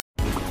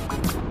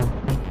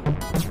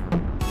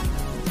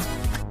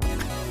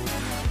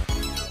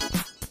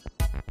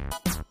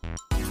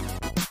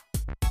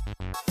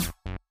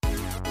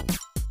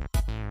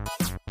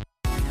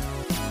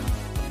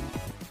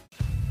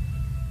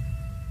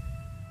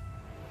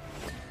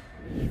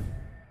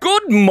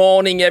Good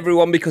morning,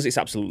 everyone, because it's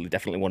absolutely,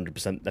 definitely,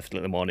 100%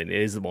 definitely the morning. It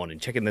is the morning.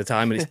 Checking the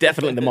time, and it's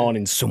definitely the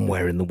morning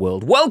somewhere in the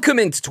world. Welcome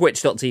into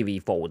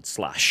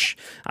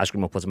twitch.tv/Ice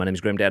Cream Uploads. My name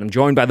is Graham Dad. I'm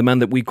joined by the man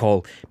that we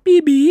call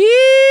BB.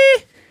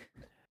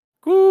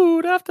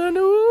 Good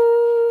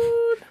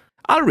afternoon.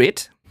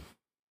 Alright.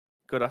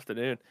 Good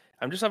afternoon.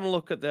 I'm just having a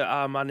look at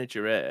our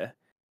manager here,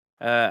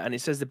 and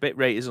it says the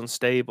bitrate is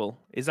unstable.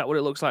 Is that what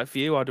it looks like for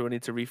you, or do I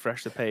need to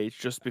refresh the page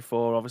just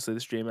before, obviously,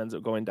 the stream ends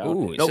up going down?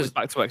 Ooh, No, it's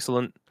back to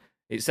excellent.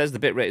 It says the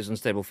bitrate is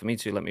unstable for me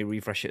too. Let me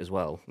refresh it as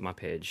well, my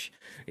page.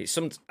 It's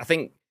I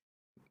think...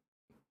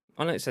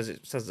 Oh, no, it says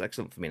it's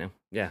excellent for me now.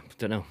 Yeah,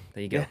 don't know.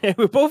 There you go.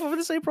 We're both having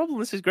the same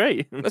problem. This is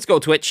great. Let's go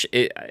Twitch.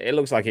 It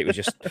looks like it was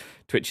just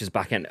Twitch's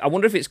back end. I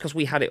wonder if it's because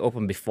we had it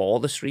open before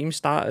the stream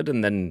started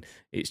and then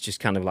it's just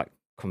kind of like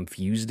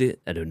confused it.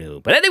 I don't know.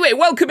 But anyway,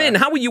 welcome in.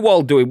 How are you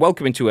all doing?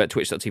 Welcome into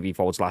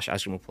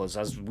twitch.tv/Ice Cream Uploads.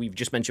 As we've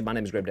just mentioned, my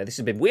name is Graham Dad. This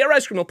has been We Are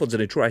Ice Cream Uploads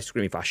in a true ice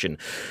creamy fashion.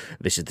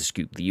 This is The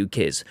Scoop, the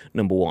UK's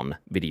 #1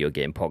 video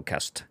game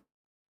podcast.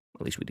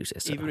 At least we do say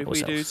so. Even if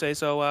we do say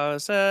so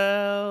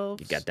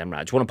ourselves. You're goddamn right.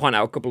 I just want to point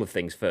out a couple of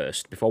things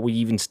first before we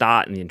even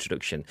start in the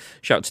introduction.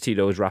 Shout out to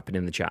Tito who's rapping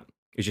in the chat.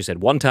 He just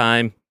said one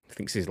time.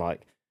 Thinks he's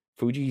like,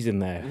 Fuji's in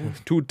there.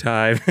 2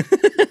 time.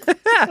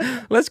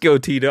 Let's go,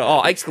 Tito.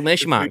 Oh,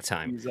 exclamation mark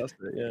time.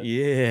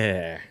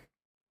 Yeah.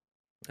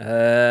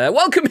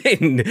 Welcome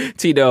in,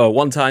 Tito.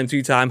 1 time,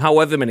 2 time,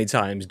 however many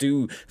times.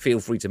 Do feel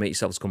free to make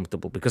yourselves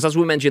comfortable because, as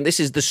we mentioned, this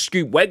is The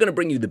Scoop. We're going to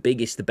bring you the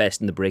biggest, the best,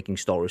 and the breaking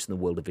stories in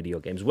the world of video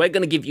games. We're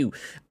going to give you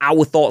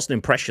our thoughts and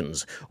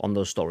impressions on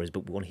those stories,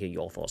 but we want to hear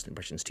your thoughts and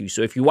impressions too.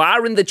 So if you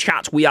are in the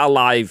chat, we are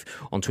live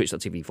on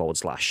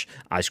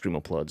twitch.tv/Ice Cream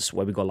Uploads,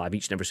 where we go live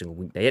each and every single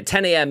weekday at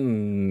 10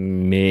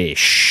 a.m.-ish.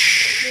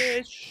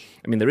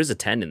 I mean, there is a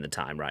 10 in the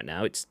time right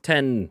now. It's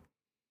 10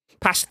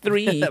 past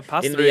 3 in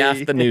the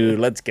afternoon.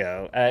 Let's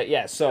go.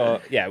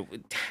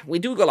 We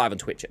do go live on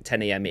Twitch at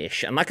 10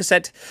 a.m.-ish. And like I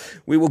said,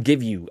 we will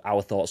give you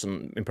our thoughts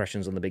and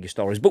impressions on the biggest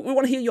stories. But we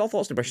want to hear your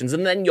thoughts and impressions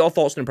and then your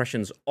thoughts and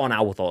impressions on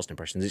our thoughts and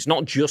impressions. It's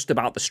not just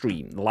about the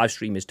stream. The live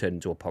stream is turned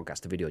into a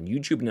podcast, a video on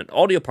YouTube, and an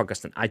audio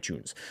podcast on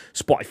iTunes,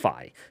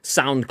 Spotify,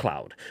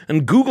 SoundCloud,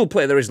 and Google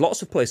Play. There is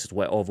lots of places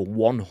where over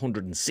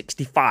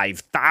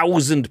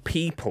 165,000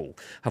 people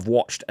have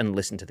watched and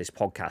listened to this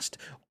podcast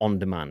on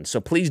demand. So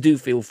please do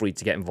feel free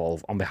to get involved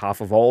on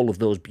behalf of all of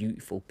those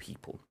beautiful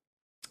people.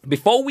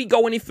 Before we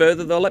go any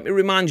further, though, let me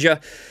remind you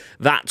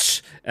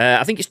that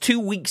I think it's 2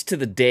 weeks to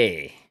the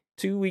day.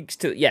 2 weeks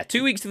to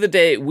the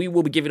day, we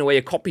will be giving away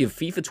a copy of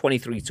FIFA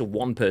 23 to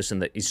one person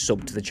that is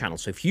subbed to the channel.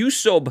 So if you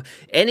sub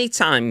any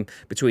time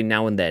between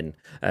now and then,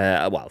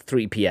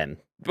 3 p.m.,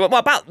 but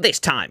about this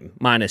time,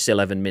 minus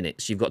 11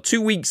 minutes. You've got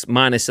 2 weeks,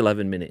 minus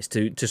 11 minutes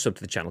to sub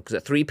to the channel. Because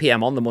at 3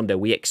 p.m. on the Monday,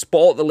 we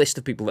export the list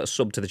of people that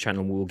sub to the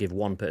channel, and we will give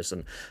one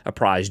person a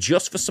prize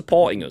just for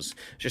supporting us.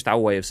 It's just our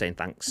way of saying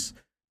thanks.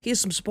 Here's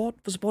some support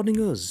for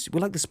supporting us. We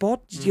like the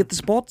sport. Did you get the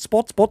sport?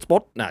 Sport.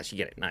 Nice, you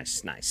get it.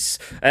 Nice.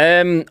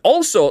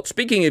 Also,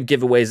 speaking of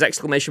giveaways,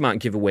 exclamation mark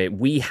giveaway,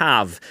 we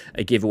have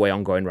a giveaway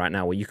ongoing right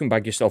now where you can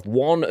bag yourself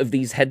one of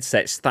these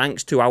headsets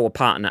thanks to our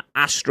partner,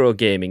 Astro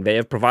Gaming. They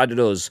have provided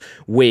us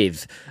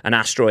with an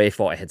Astro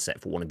A40 headset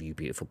for one of you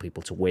beautiful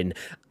people to win.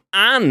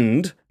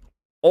 And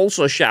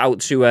also, shout out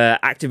to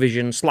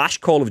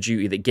Activision/Call of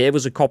Duty that gave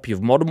us a copy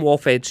of Modern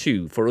Warfare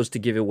 2 for us to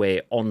give away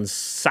on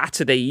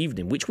Saturday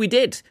evening, which we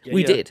did.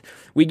 We did.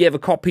 We gave a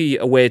copy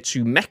away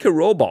to Mecha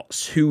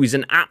Robots, who is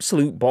an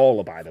absolute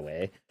baller, by the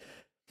way,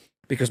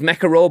 because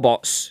Mecha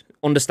Robots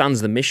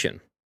understands the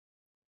mission.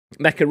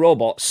 Mecha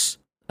Robots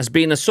has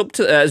been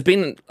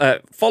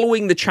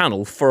following the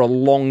channel for a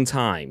long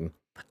time,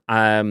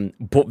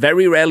 but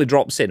very rarely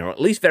drops in, or at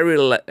least very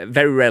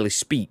rarely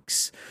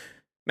speaks.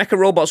 Mecha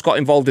Robots got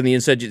involved in the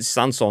Insurgency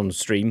Sandstorm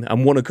stream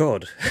and won a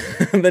code,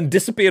 and then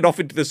disappeared off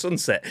into the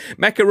sunset.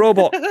 Mecha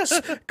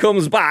Robots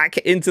comes back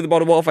into the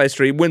Modern Warfare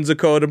stream, wins a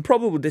code, and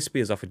probably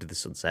disappears off into the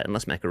sunset,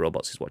 unless Mecha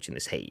Robots is watching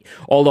this hate.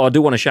 Although I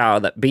do want to shout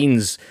out that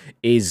Beans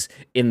is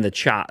in the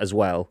chat as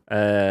well,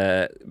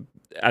 and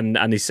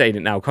he's saying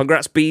it now.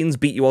 Congrats, Beans,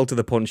 beat you all to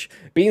the punch.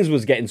 Beans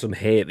was getting some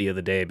hate the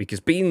other day, because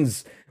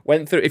Beans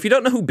went through... If you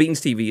don't know who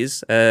Beans TV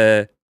is,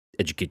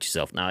 educate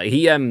yourself now.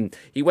 He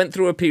went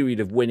through a period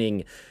of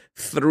winning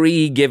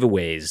 3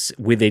 giveaways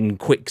within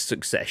quick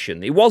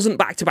succession. It wasn't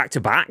back to back to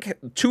back.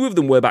 2 of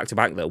them were back to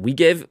back though. We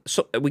gave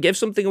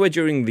something away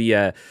during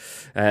the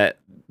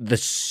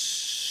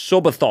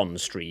subathon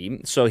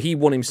stream. So he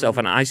won himself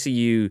an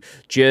ICU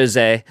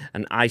jersey,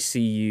 an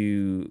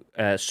ICU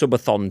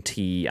subathon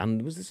tee,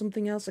 and was there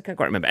something else? I can't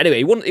quite remember.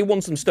 Anyway, he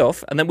won some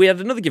stuff, and then we had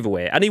another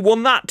giveaway, and he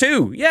won that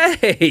too.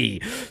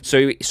 Yay!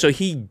 So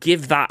he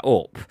gave that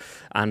up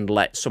and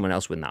let someone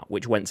else win that,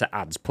 which went to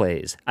Ads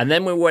Plays. And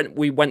then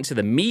we went to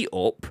the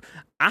meetup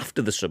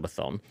after the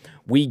subathon.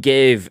 We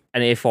gave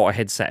an A40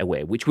 headset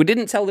away, which we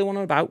didn't tell anyone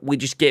about. We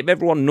just gave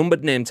everyone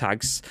numbered name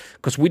tags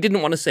because we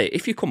didn't want to say,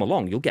 if you come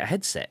along, you'll get a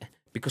headset.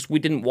 because we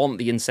didn't want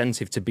the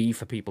incentive to be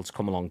for people to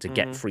come along to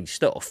get free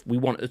stuff. We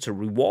wanted to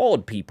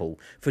reward people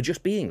for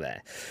just being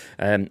there.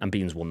 And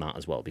Beans won that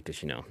as well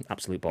because,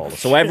 absolute baller.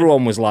 So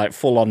everyone was like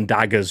full on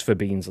daggers for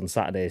Beans on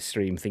Saturday's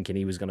stream thinking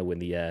he was going to win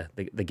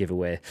the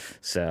giveaway.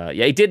 So,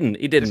 yeah, he didn't.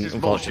 This is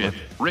bullshit.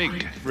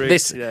 Rigged.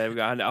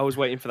 Yeah, I was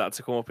waiting for that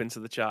to come up into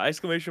the chat.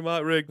 Exclamation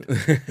mark, rigged.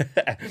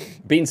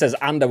 Bean says,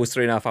 and I was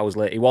 3.5 hours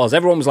late. He was.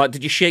 Everyone was like,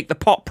 did you shake the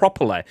pot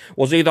properly?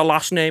 Was he the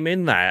last name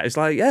in there? It's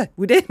like, yeah,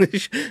 we did.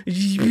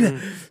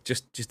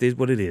 just is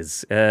what it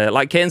is.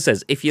 Like Kane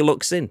says, if you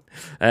look sin.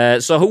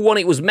 So who won?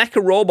 It was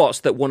Mecha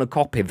Robots that won a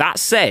copy. That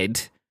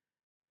said,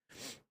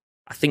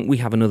 I think we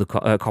have another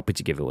copy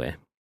to give away.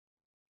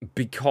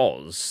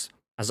 Because,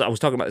 as I was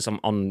talking about this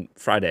on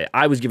Friday,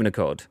 I was given a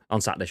code.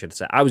 On Saturday, should I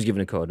say. I was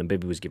given a code and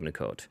Bibby was given a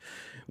code.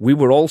 We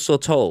were also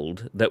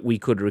told that we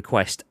could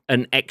request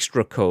an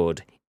extra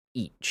code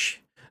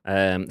each.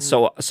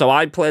 So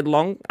I played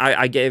along.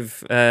 I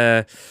gave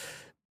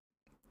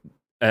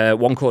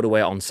one code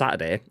away on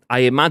Saturday. I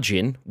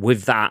imagine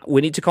with that,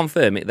 we need to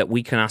confirm it that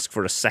we can ask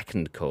for a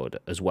second code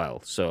as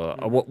well. So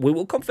we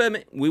will confirm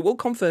it.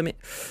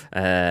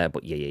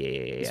 But yeah.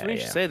 It's funny you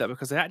should say that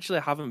because I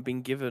actually haven't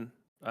been given.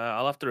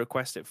 I'll have to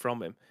request it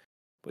from him.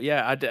 But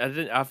yeah, I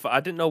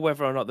didn't know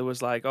whether or not there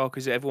was like,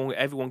 because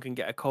everyone can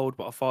get a code,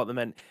 but I thought they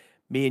meant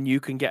me and you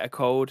can get a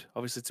code,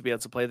 obviously, to be able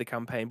to play the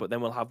campaign, but then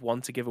we'll have one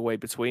to give away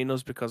between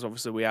us because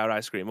obviously we are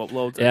Ice Cream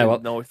Uploads. I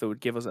didn't know if they would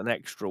give us an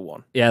extra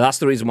one. Yeah, that's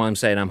the reason why I'm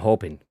saying I'm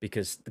hoping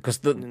because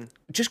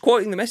just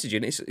quoting the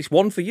messaging, it's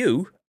one for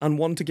you and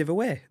one to give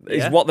away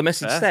is what the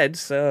message said.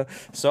 So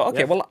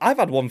okay, well, I've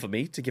had one for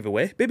me to give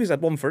away. Bibby's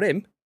had one for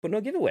him, but no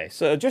giveaway.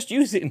 So just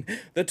using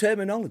the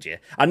terminology.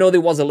 I know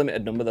there was a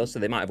limited number though, so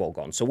they might have all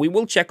gone. So we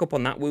will check up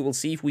on that. We will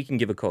see if we can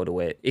give a code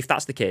away. If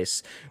that's the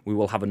case, we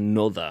will have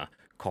another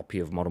copy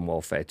of Modern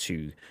Warfare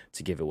 2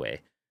 to give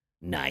away.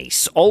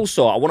 Nice.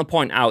 Also, I want to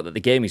point out that the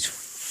game is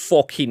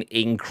fucking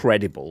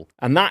incredible.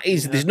 And that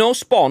is, there's no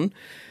spawn.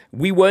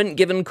 We weren't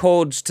given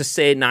codes to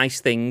say nice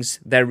things.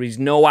 There is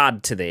no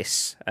ad to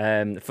this.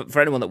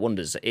 For anyone that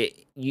wonders,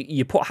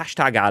 you put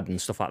hashtag ad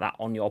and stuff like that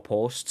on your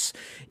posts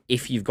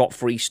if you've got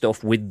free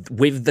stuff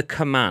with the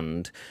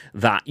command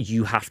that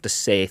you have to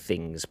say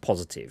things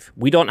positive.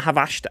 We don't have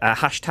a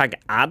hashtag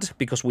ad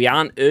because we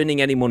aren't earning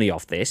any money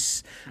off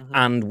this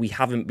and we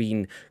haven't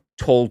been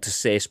told to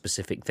say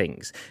specific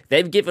things.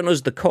 They've given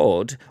us the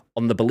code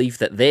on the belief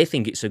that they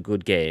think it's a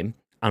good game.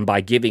 And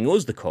by giving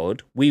us the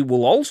code, we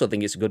will also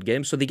think it's a good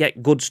game, so they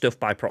get good stuff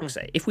by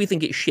proxy. If we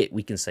think it's shit,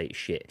 we can say it's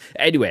shit.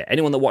 Anyway,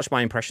 anyone that watched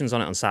my impressions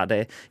on it on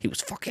Saturday, it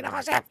was fucking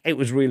awesome. It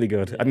was really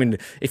good. I mean,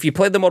 if you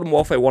played the Modern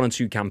Warfare 1 and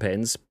 2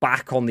 campaigns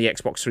back on the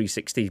Xbox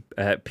 360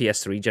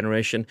 PS3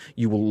 generation,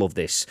 you will love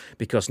this,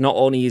 because not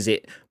only is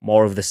it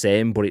more of the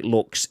same, but it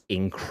looks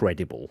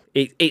incredible.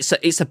 It's a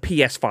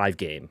PS5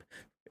 game.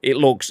 It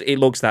looks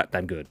that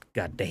damn good.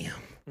 God damn.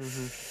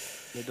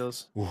 It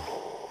does.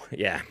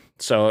 Yeah.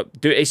 So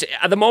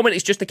at the moment,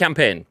 it's just a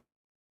campaign.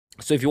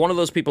 So if you're one of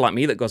those people like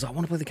me that goes, I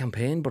want to play the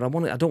campaign, but I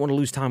don't want to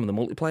lose time on the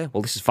multiplayer.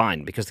 Well, this is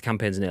fine because the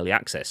campaign's in early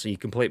access, so you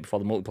can play it before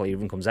the multiplayer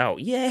even comes out.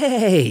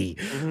 Yay!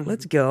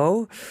 Let's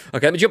go.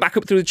 Okay, let me jump back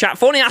up through the chat.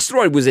 Phony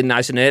Asteroid was in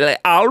nice and early.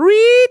 I'll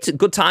read.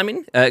 Good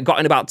timing.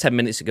 Got in about 10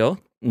 minutes ago.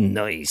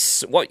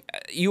 Nice. What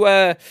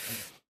you're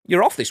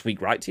off this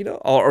week, right, Tino?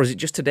 Or is it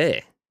just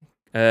today?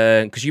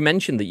 Because you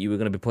mentioned that you were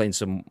going to be playing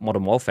some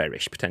Modern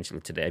Warfare-ish potentially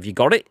today. Have you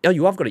got it? Oh,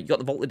 you have got it. You got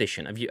the Vault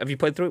Edition. Have you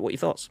played through it? What are your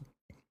thoughts?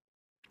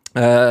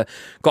 Got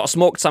a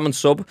smoked salmon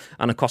sub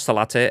and a Costa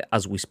Latte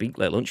as we speak,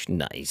 late lunch.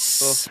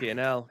 Nice. Fucking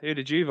hell. Who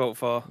did you vote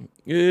for?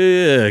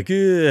 Yeah,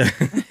 good.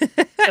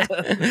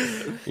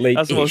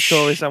 That's the most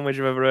Tory sandwich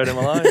I've ever heard in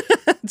my life.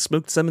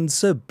 Smoked salmon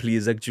sub,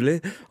 please,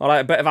 actually. I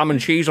like a bit of ham and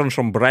cheese on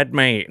some bread,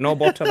 mate. No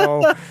butter,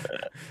 though.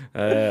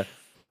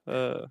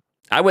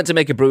 I went to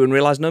make a brew and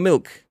realised no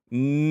milk.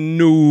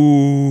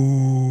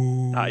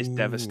 No. That is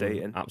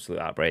devastating.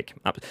 Absolute heartbreak.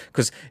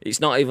 Because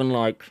it's not even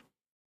like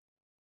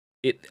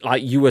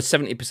you were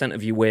 70%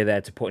 of your way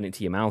there to putting it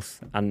to your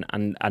mouth,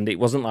 and it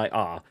wasn't like,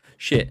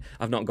 shit,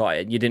 I've not got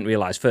it. You didn't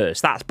realise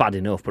first. That's bad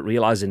enough, but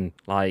realising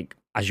like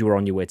as you were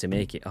on your way to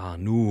make it,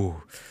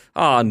 no.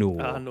 What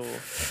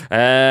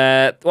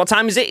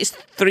time is it? It's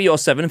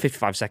 3:07 and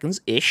 55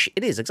 seconds ish.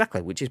 It is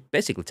exactly, which is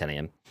basically 10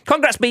 a.m.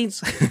 Congrats,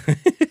 Beans.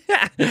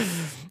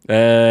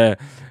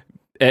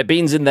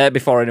 Beans in there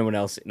before anyone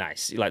else.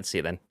 Nice. You like to see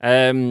it then.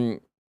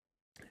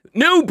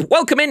 Noob,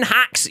 welcome in,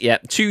 hacks. Yeah,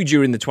 2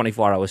 during the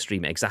 24-hour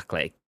stream.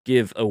 Exactly.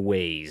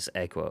 Giveaways,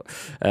 air quote.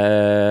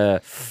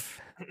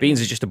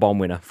 Beans is just a bomb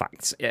winner.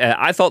 Facts.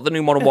 I thought the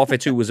new Modern Warfare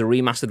 2 was a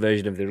remastered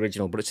version of the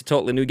original, but it's a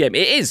totally new game.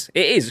 It is.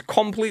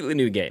 Completely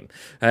new game.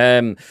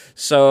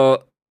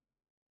 So,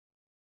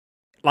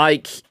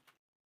 like,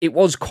 it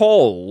was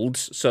called.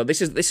 So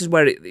this is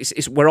where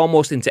we're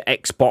almost into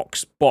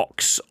Xbox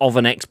box of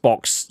an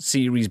Xbox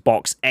Series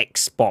box,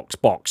 Xbox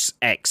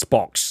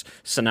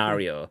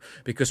scenario,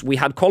 because we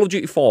had Call of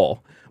Duty 4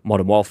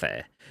 Modern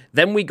Warfare,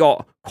 then we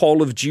got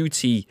Call of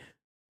Duty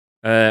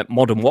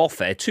Modern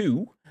Warfare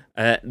 2.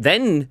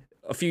 Then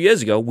a few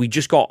years ago we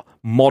just got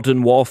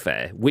Modern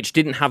Warfare, which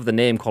didn't have the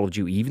name Call of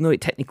Duty, even though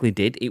it technically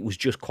did. It was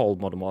just called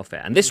Modern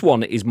Warfare. And this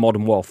one is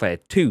Modern Warfare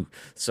 2.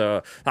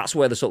 So that's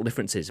where the subtle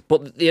difference is.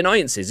 But the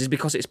annoyance is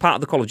because it's part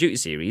of the Call of Duty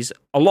series,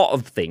 a lot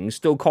of things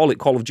still call it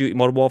Call of Duty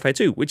Modern Warfare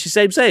 2, which is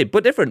same,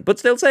 but different, but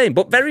still same,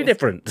 but very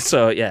different.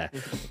 So, yeah,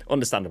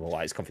 understandable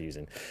why it's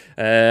confusing.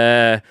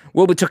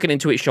 We'll be tucking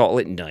into it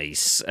shortly.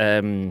 Nice.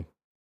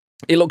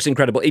 It looks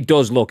incredible. It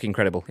does look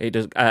incredible. It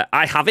does.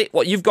 I have it.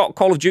 What, you've got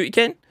Call of Duty,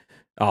 Ken?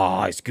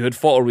 Oh, it's good.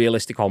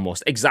 Photorealistic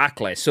almost.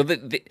 Exactly. So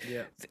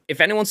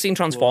if anyone's seen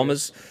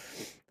Transformers,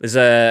 there's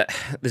a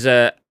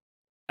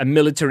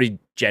military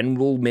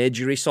general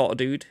majory sort of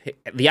dude.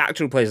 The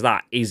actor who plays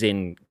that is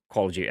in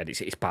Call of Duty.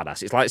 It's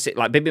badass. It's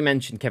like Bibby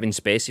mentioned Kevin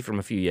Spacey from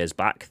a few years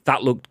back.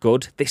 That looked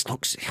good. This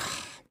looks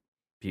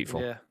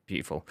beautiful. Yeah.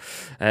 Beautiful.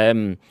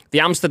 The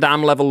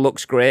Amsterdam level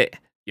looks great.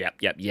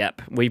 Yep.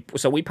 We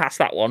passed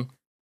that one.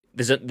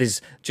 Do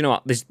you know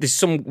what? There's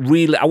some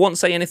really, I won't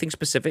say anything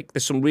specific.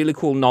 There's some really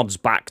cool nods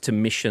back to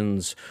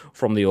missions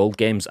from the old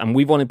games, and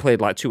we've only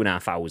played like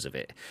 2.5 hours of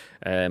it.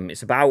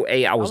 It's about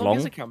 8 hours How long.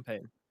 Is a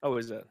campaign? Oh,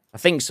 is it? I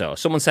think so.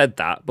 Someone said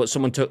that, but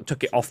someone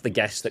took it off the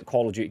guess that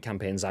Call of Duty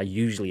campaigns are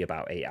usually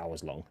about 8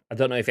 hours long. I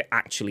don't know if it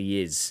actually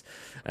is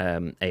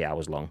 8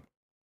 hours long.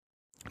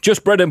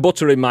 Just bread and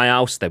butter in my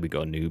house. There we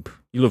go, noob.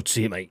 You love to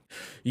see it, mate.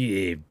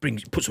 Yeah,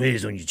 put some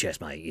hairs on your chest,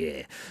 mate.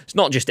 Yeah. It's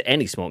not just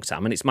any smoked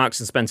salmon. It's Marks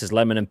and Spencer's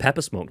lemon and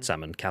pepper smoked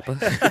salmon, Kappa.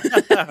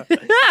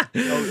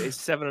 It's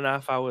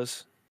 7.5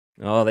 hours.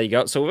 Oh, there you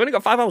go. So we've only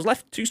got 5 hours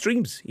left. 2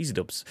 streams. Easy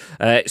dubs.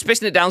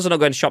 Spacing it down so I'm not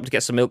going to shop to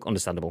get some milk.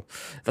 Understandable.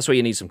 That's where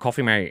you need some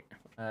coffee, mate.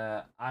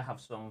 I have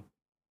some.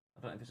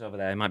 I don't know if it's over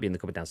there. It might be in the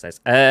cupboard downstairs.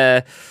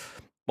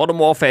 Modern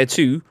Warfare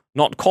 2,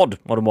 not COD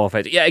Modern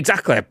Warfare 2. Yeah,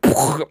 exactly.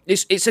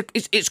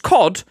 It's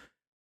COD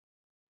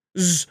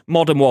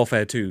Modern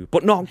Warfare 2,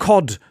 but not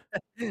COD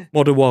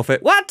Modern Warfare.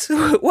 What?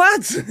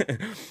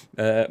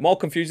 More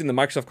confusing than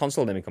Microsoft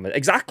console naming comment.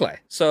 Exactly.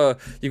 So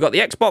you've got the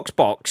Xbox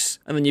box,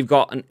 and then you've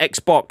got an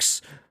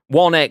Xbox,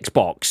 one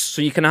Xbox.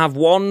 So you can have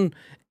one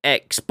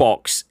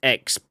Xbox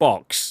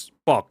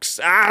box.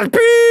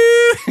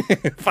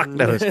 Fuck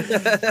knows.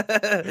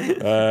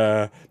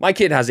 My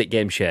kid has it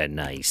game share.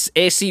 Nice.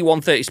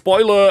 AC-130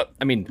 spoiler.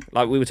 I mean,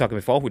 like we were talking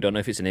before, we don't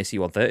know if it's an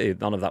AC-130.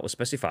 None of that was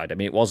specified. I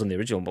mean, it was in the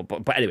original,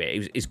 but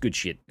anyway, it's good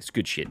shit. It's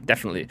good shit.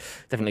 Definitely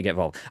get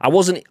involved. I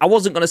wasn't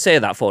going to say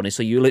that, Phony,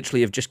 so you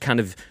literally have just kind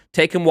of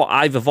taken what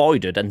I've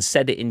avoided and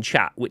said it in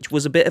chat, which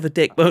was a bit of a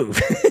dick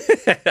move.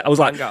 I was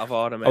like,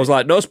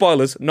 no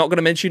spoilers. Not going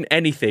to mention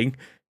anything.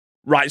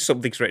 Write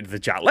something straight into the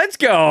chat. Let's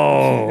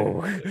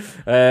go!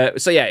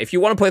 So yeah, if you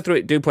want to play through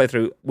it, do play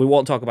through. We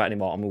won't talk about it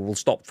anymore, and we will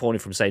stop Phony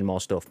from saying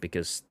more stuff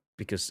because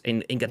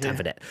ain't got time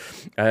for that.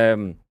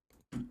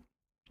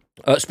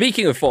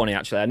 Speaking of Phony,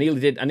 actually, I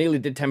nearly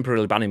did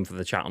temporarily ban him for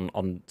the chat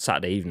on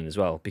Saturday evening as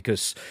well,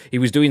 because he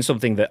was doing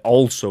something that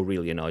also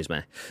really annoys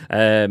me.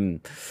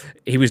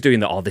 He was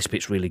doing that, oh, this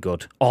bit's really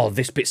good. Oh,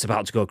 this bit's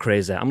about to go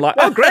crazy. I'm like,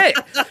 oh, great.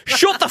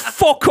 Shut the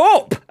fuck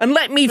up and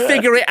let me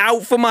figure it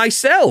out for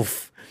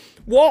myself.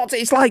 What?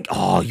 It's like,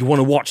 oh, you want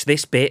to watch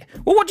this bit?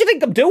 Well, what do you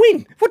think I'm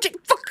doing?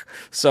 Fuck.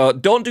 So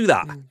don't do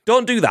that.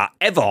 Don't do that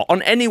ever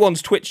on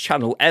anyone's Twitch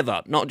channel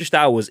ever. Not just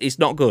ours. It's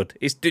not good.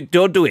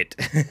 Don't do it.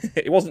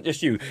 It wasn't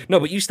just you. No,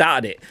 but you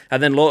started it,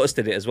 and then Lotus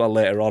did it as well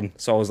later on.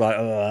 So I was like,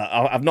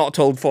 I've not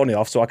told Phony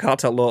off, so I can't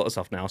tell Lotus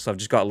off now. So I've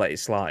just got to let it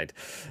slide.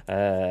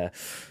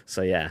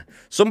 So yeah,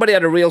 somebody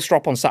had a real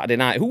strop on Saturday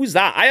night. Who was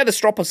that? I had a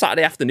strop on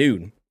Saturday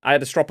afternoon.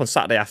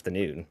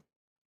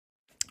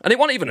 And it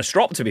wasn't even a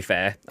strop, to be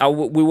fair.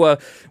 We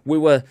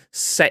were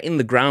setting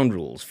the ground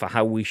rules for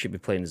how we should be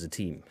playing as a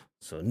team.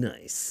 So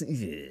nice,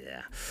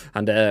 yeah.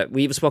 And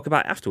we even spoke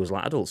about it afterwards,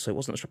 like adults. So it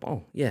wasn't a strop.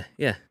 Oh, yeah.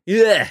 Who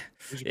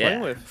was you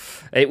playing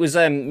with? It was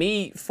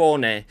me,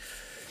 Phony,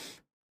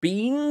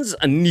 Beans,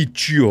 and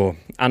Nicho.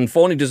 And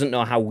Phony doesn't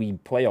know how we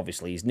play.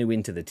 Obviously, he's new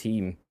into the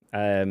team.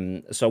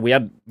 So we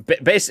had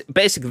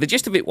basically the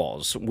gist of it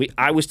was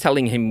I was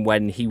telling him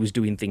when he was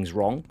doing things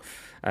wrong.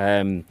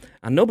 And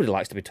nobody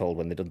likes to be told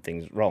when they've done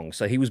things wrong.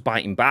 So he was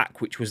biting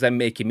back, which was then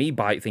making me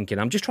bite, thinking,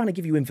 I'm just trying to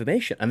give you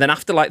information. And then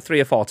after like 3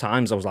 or 4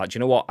 times, I was like, do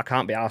you know what? I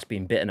can't be arsed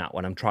being bitten at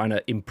when I'm trying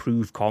to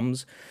improve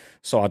comms.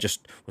 So I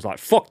just was like,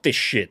 fuck this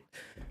shit.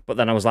 But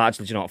then I was like,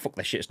 actually, do you know what? Fuck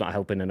this shit. It's not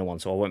helping anyone.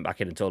 So I went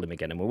back in and told him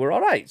again, and we were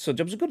all right. So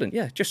jobs are good. And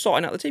yeah, just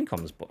sorting out the team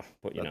comms. But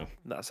you know.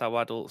 That's how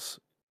adults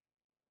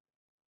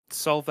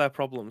solve their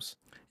problems.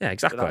 Yeah,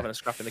 exactly. Without having a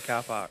scrap in the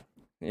car park.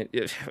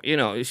 You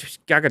know,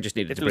 Gaga just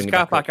needed to bring the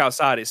car park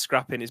outside. It's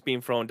scrapping. It's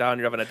being thrown down.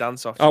 You're having a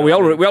dance off. Oh, we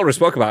already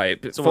spoke about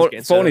it.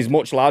 Phony's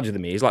much larger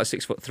than me. He's like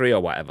 6'3" or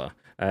whatever.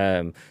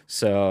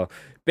 So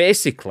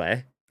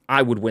basically,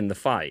 I would win the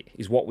fight.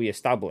 Is what we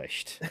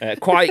established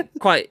quite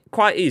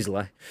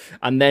easily.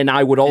 And then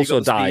I would also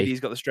die.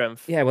 He's got the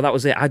strength. Yeah, well, that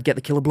was it. I'd get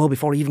the killer blow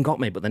before he even got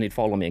me, but then he'd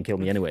fall on me and kill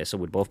me anyway. So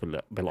we'd both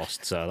be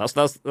lost. So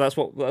that's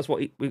what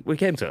we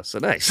came to. So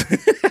nice.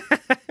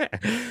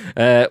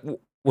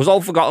 Was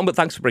all forgotten, but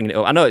thanks for bringing it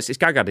up. I know it's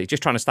Gagad. He's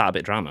just trying to start a bit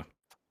of drama.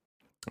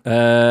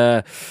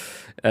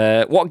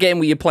 What game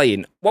were you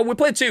playing? Well, we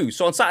played 2.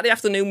 So on Saturday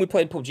afternoon, we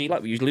played PUBG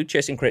like we usually do,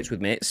 chasing crates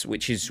with mates,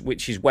 which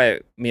is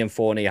where me and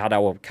Phony had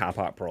our car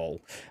park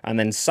brawl. And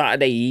then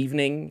Saturday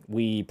evening,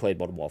 we played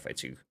Modern Warfare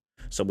 2.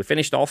 So we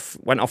finished off,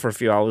 went off for a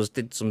few hours,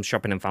 did some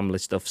shopping and family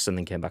stuff, and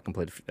then came back and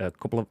played a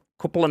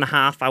couple and a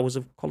half hours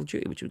of Call of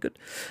Duty, which was good.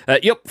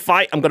 Yup,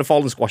 fight, I'm going to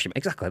fall and squash him.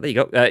 Exactly, there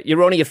you go.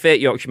 You're only a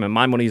fake Yorkshireman.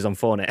 My money's on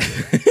Phony.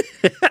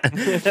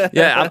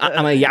 Yeah,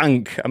 I'm a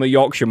Yank. I'm a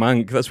Yorkshire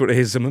Mank. That's what it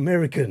is. I'm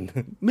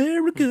American.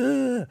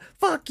 America.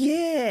 Fuck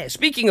yeah.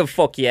 Speaking of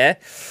fuck yeah,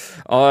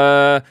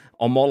 or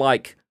more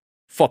like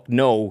fuck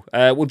no,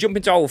 we'll jump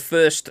into our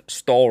first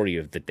story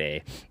of the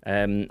day.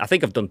 I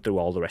think I've done through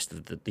all the rest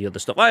of the other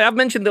stuff. I've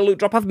mentioned the loot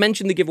drop. I've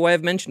mentioned the giveaway.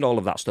 I've mentioned all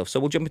of that stuff. So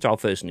we'll jump into our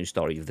first news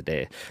story of the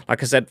day.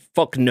 Like I said,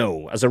 fuck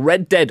no. As a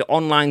Red Dead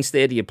Online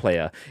Stadia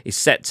player is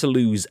set to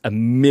lose $1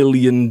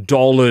 million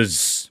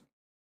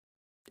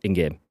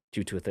in-game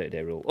due to a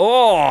 30-day rule.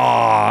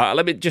 Oh,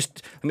 let me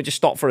just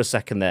stop for a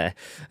second there,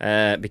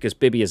 because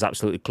Bibby has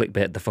absolutely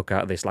clickbaited the fuck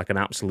out of this like an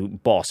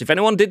absolute boss. If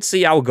anyone did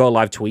see our go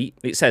live tweet,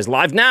 it says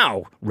live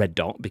now, red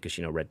dot, because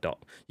you know red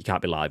dot, you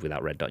can't be live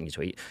without red dot in your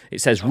tweet. It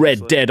says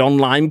Red Dead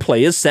Online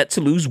players set to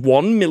lose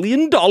 $1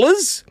 million?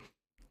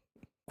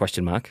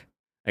 Question mark,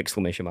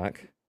 exclamation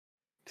mark.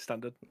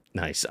 Standard.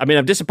 Nice. I mean,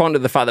 I'm disappointed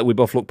at the fact that we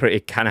both look pretty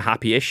kind of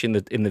happy-ish in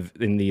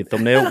the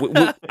thumbnail.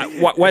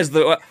 Where's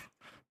the?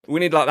 We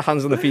need like the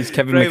hands on the feet,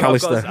 Kevin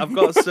McAllister. I've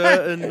got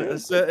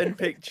certain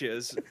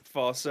pictures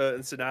for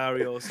certain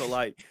scenarios. So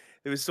like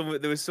there was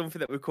something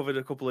that we covered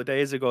a couple of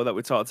days ago that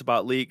we talked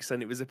about leaks,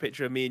 and it was a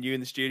picture of me and you in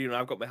the studio, and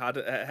I've got my hand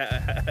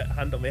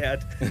on my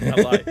head. And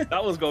I'm like,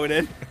 that was going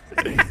in.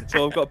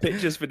 So I've got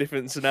pictures for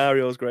different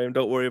scenarios, Graham.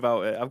 Don't worry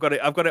about it. I've got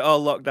it all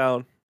locked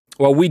down.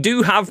 Well, we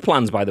do have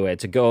plans, by the way,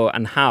 to go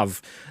and have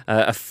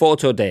a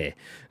photo day.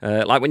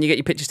 Like when you get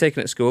your pictures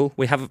taken at school,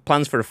 we have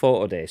plans for a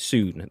photo day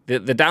soon. The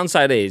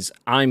downside is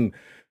I'm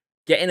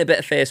getting a bit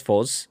of face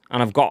fuzz,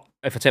 and I've got,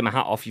 if I take my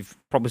hat off, you've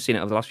probably seen it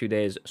over the last few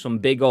days, some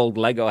big old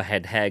Lego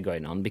head hair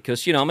going on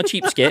because, you know, I'm a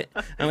cheapskate.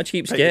 I'm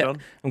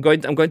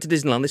going to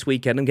Disneyland this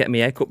weekend and getting my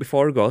hair cut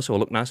before I go, so I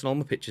look nice in all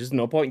my pictures.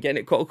 No point getting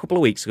it cut a couple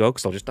of weeks ago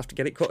because I'll just have to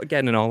get it cut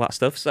again and all that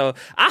stuff. So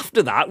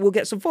after that, we'll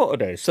get some photo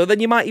days. So then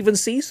you might even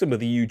see some of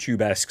the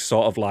YouTube-esque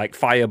sort of like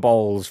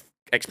fireballs,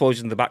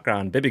 explosions in the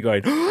background, Bibby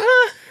going,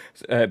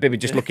 Bibby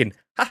just looking,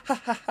 ha,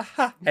 ha, ha, ha,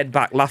 ha, head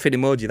back, laughing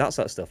emoji, that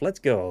sort of stuff. Let's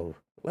go.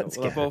 Let's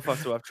go. They both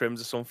have to have trims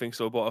or something,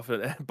 so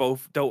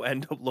both don't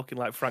end up looking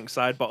like Frank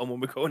Sidebottom when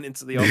we're going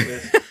into the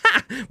office.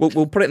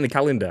 We'll put it in the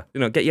calendar.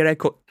 You know, get your hair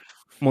cut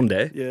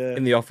Monday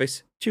in the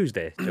office.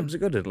 Tuesday, jobs are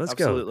good. Let's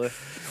Absolutely.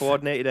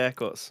 Coordinated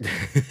haircuts.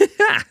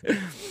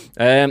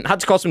 Had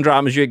to cause some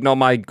dramas. You ignore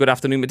my good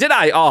afternoon. Did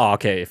I? Oh,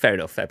 okay. Fair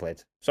enough. Fair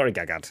played. Sorry,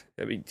 Gagad.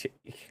 I mean,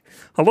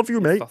 I love you,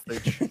 mate.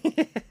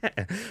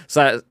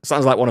 So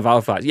sounds like one of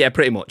our fights. Yeah,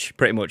 pretty much.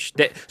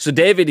 So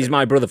David is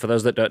my brother, for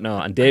those that don't know,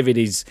 and David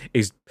is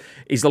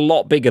a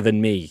lot bigger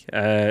than me.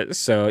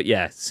 So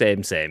yeah,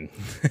 same.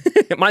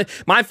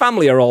 my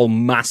family are all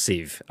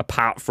massive,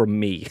 apart from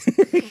me.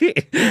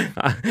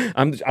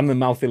 I'm the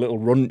mouthy little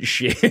runt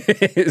shit.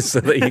 So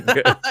there you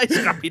go.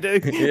 Scrappy do.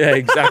 Yeah,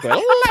 exactly.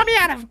 Let me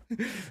at him.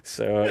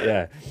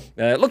 So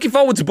yeah, looking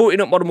forward to booting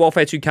up Modern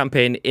Warfare 2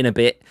 campaign in a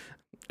bit.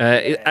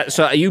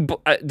 So are you?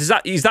 Is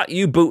that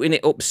you booting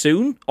it up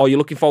soon, or are you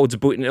looking forward to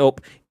booting it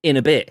up in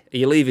a bit? Are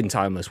you leaving,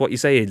 Timeless? What are you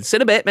saying?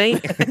 Sit a bit,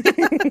 mate.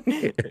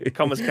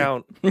 Commas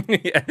count.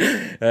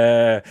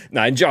 Yeah.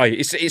 No, enjoy.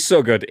 It's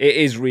so good. It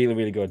is really,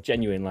 really good.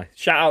 Genuinely.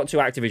 Shout out to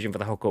Activision for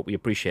the hookup. We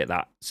appreciate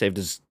that. Saved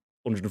us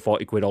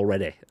 140 quid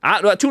already.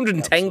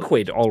 210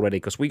 quid already,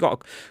 because we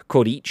got a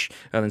code each,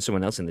 and then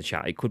someone else in the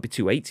chat. It could be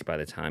 280 by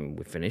the time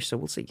we finish, so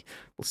we'll see.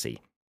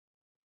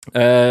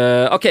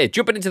 Okay,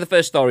 jumping into the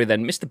first story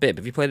then. Mr. Bib,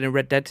 have you played in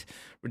Red Dead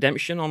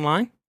Redemption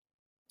Online?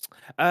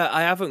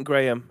 I haven't,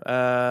 Graham.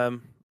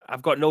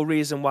 I've got no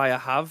reason why I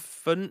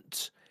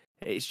haven't.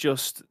 It's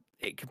just,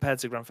 compared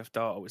to Grand Theft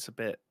Auto, it's a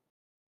bit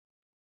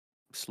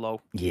slow.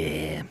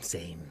 Yeah,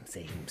 same.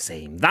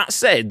 That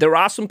said, there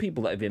are some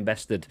people that have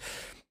invested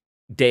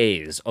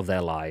days of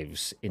their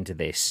lives into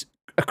this,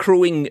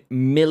 accruing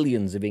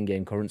millions of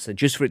in-game currency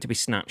just for it to be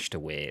snatched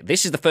away.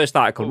 This is the first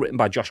article written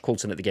by Josh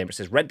Coulson at the game. It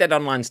says, Red Dead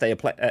Online Stadia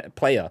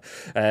player,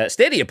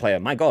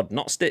 my God,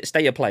 not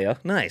Stadia player,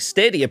 nice,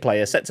 Stadia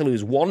player set to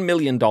lose $1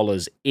 million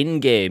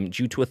in-game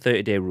due to a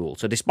 30-day rule.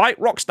 So despite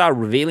Rockstar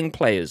revealing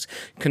players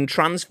can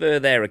transfer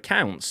their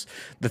accounts,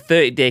 the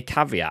 30-day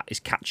caveat is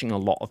catching a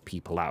lot of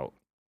people out.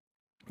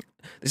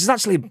 This is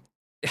actually...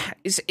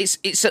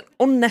 It's an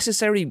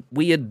unnecessary,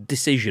 weird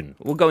decision.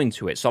 We'll go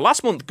into it. So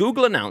last month,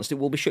 Google announced it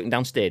will be shutting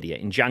down Stadia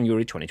in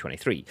January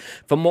 2023.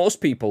 For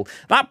most people,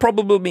 that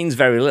probably means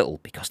very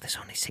little because there's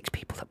only 6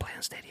 people that play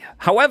on Stadia.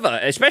 However,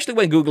 especially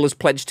when Google has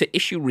pledged to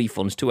issue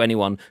refunds to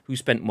anyone who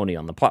spent money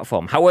on the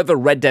platform. However,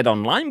 Red Dead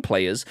Online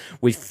players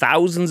with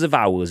thousands of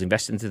hours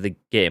invested into the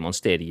game on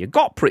Stadia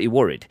got pretty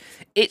worried.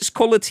 It's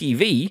Colour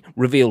TV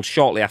revealed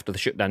shortly after the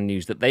shutdown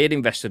news that they had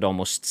invested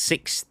almost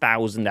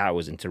 6,000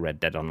 hours into Red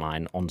Dead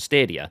Online on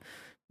Stadia.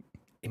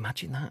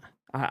 Imagine that.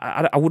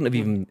 I wouldn't have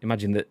even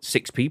imagined that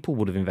 6 people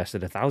would have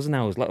invested 1,000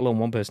 hours, let alone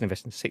one person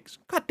investing 6.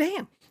 God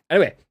damn.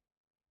 Anyway,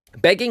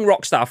 begging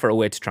Rockstar for a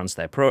way to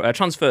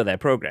transfer their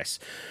progress.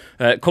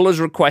 Colour's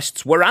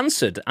requests were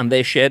answered, and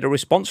they shared a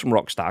response from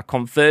Rockstar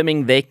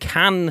confirming they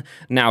can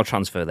now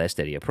transfer their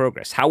Stadia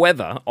progress.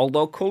 However,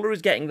 although Colour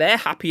is getting their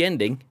happy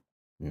ending,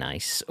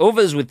 nice,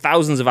 others with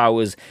thousands of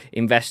hours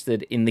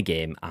invested in the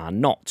game are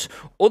not.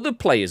 Other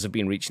players have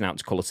been reaching out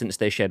to Colour since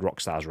they shared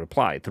Rockstar's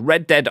reply. The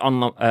Red Dead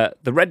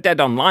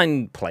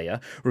Online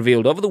player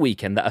revealed over the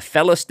weekend that a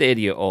fellow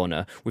Stadia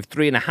owner with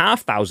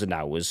 3,500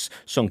 hours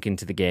sunk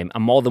into the game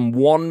and more than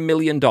 $1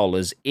 million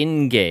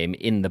in-game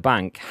in the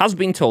bank has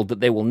been told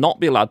that they will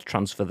not be allowed to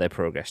transfer their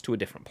progress to a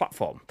different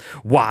platform.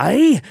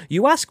 Why?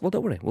 You ask? Well,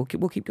 don't worry, we'll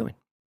keep going.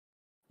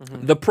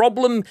 The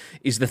problem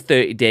is the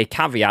 30-day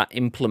caveat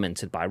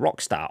implemented by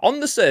Rockstar. On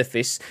the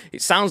surface,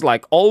 it sounds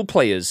like all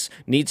players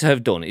need to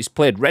have done is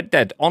played Red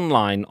Dead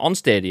Online on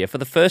Stadia for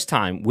the first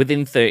time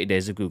within 30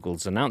 days of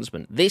Google's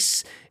announcement.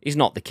 This is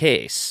not the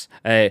case.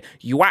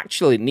 You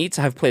actually need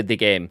to have played the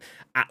game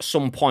at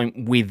some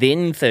point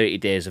within 30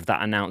 days of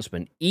that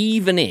announcement,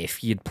 even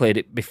if you'd played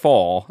it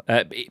before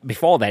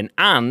then,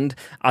 and,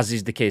 as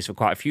is the case for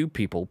quite a few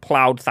people,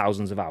 ploughed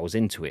thousands of hours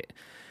into it.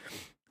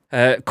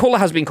 Colour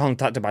has been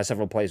contacted by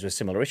several players with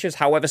similar issues.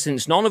 However,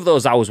 since none of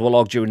those hours were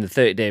logged during the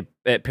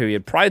 30-day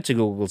period prior to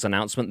Google's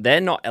announcement,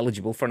 they're not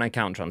eligible for an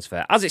account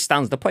transfer. As it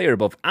stands, the player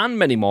above and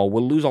many more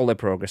will lose all their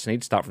progress and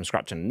need to start from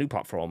scratch on a new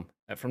platform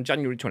from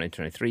January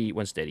 2023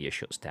 when Stadia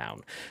shuts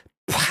down.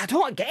 I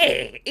don't get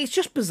it. It's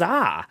just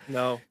bizarre.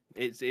 No.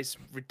 It's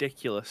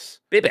ridiculous.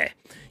 Baby,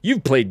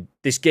 you've played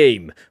this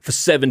game for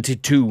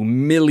 72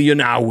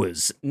 million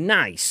hours.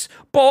 Nice.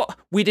 But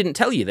we didn't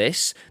tell you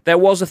this. There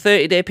was a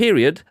 30-day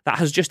period that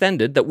has just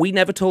ended that we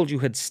never told you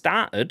had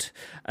started,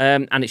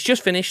 and it's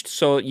just finished,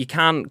 so you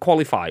can't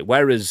qualify.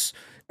 Whereas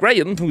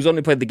Graham, who's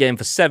only played the game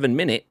for 7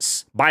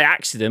 minutes by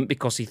accident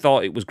because he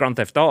thought it was Grand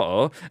Theft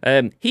Auto,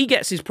 he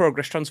gets his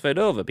progress transferred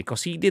over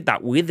because he did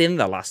that within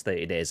the last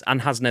 30 days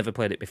and has never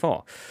played it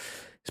before.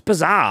 It's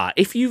bizarre.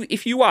 If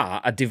you are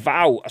a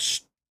devout, a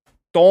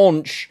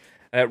staunch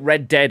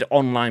Red Dead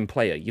Online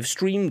player, you've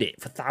streamed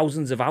it for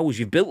thousands of hours,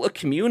 you've built a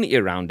community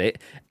around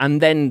it, and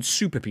then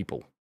Super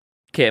People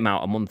came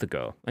out a month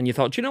ago, and you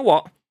thought, you know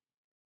what?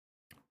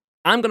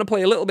 I'm going to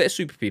play a little bit of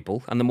Super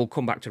People, and then we'll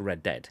come back to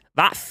Red Dead.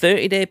 That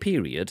 30-day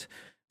period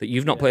that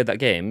you've not played that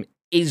game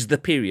is the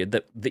period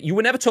that you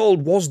were never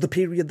told was the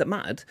period that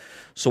mattered.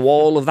 So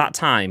all of that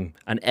time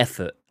and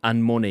effort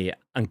and money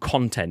and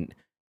content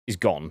is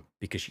gone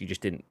because you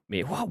just didn't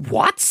make what?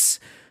 What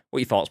are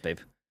your thoughts, babe?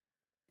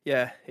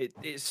 Yeah,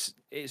 it's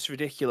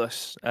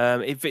ridiculous.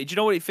 Do you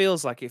know what it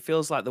feels like? It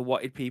feels like they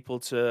wanted people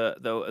to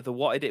they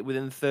wanted it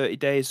within 30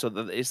 days, so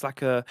that it's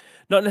like a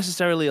not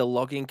necessarily a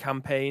logging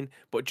campaign,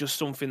 but just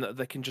something that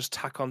they can just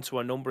tack onto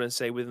a number and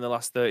say within the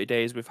last 30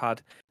 days we've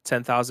had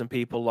 10,000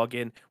 people log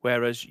in,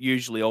 whereas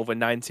usually over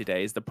 90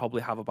 days they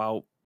probably have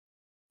about,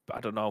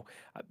 I don't know,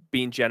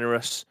 being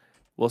generous,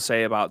 we'll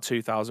say about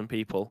 2,000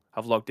 people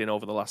have logged in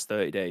over the last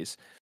 30 days.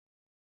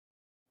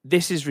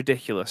 This is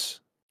ridiculous.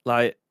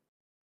 Like,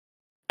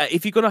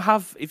 if you're gonna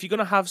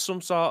have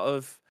some sort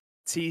of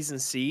T's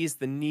and C's,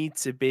 they need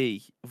to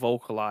be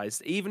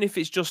vocalized. Even if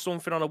it's just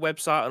something on a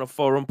website, on a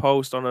forum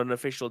post, on an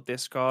official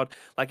Discord.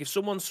 Like if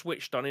someone's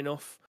switched on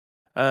enough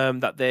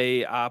that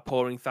they are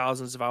pouring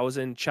thousands of hours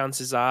in,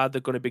 chances are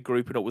they're going to be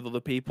grouping up with other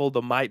people.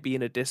 They might be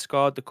in a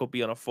Discord, they could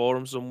be on a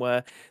forum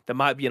somewhere, they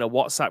might be in a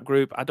WhatsApp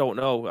group. I don't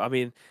know. I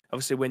mean,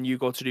 obviously when you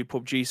go to do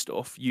PUBG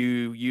stuff,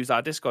 you use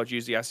our Discord,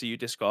 use the ICU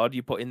Discord,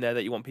 you put in there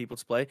that you want people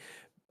to play.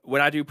 When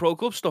I do Pro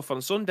Club stuff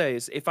on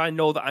Sundays, if I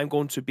know that I'm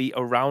going to be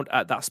around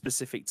at that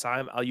specific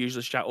time, I'll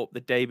usually shout up the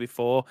day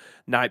before,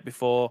 night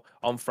before,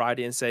 on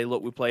Friday and say,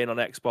 look, we're playing on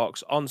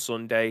Xbox on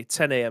Sunday,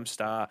 10 a.m.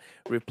 start,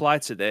 reply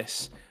to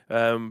this.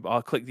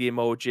 I'll click the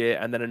emoji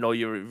and then I know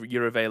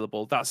you're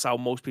available. That's how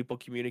most people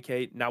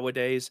communicate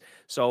nowadays.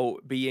 So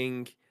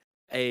being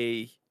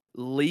a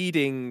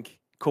leading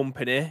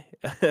company,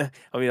 I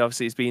mean,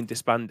 obviously it's being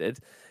disbanded,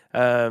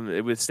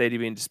 with Stadia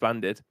being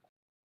disbanded.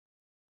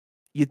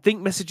 You'd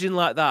think messaging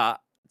like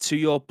that to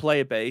your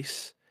player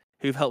base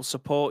who've helped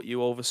support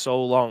you over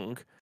so long,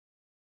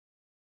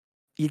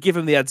 you give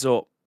them the heads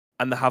up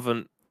and they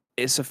haven't.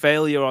 It's a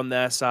failure on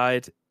their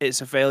side.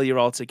 It's a failure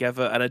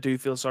altogether. And I do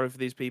feel sorry for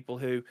these people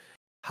who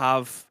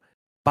have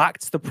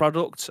backed the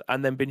product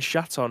and then been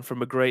shat on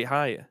from a great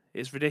height.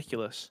 It's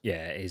ridiculous.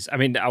 Yeah, it is. I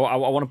mean, I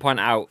want to point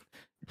out,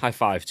 high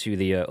five to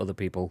the other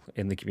people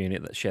in the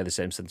community that share the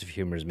same sense of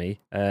humor as me.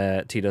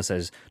 Tito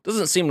says,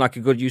 doesn't seem like a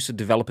good use of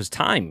developers'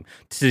 time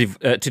to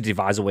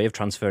devise a way of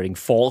transferring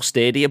 4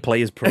 Stadia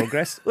players'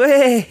 progress.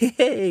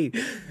 And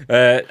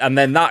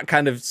then that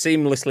kind of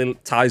seamlessly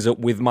ties up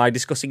with my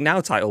Discussing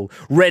Now title,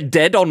 Red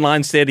Dead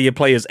Online Stadia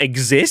players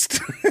exist.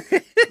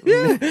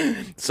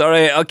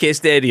 Sorry, okay,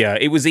 Stadia.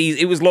 It was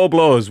easy. It was low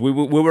blows. We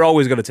were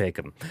always going to take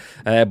them.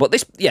 But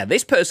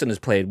this person has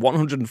played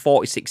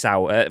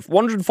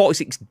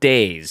 146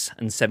 days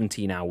and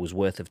 17 hours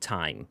worth of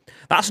time.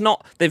 That's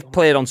not they've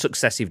played on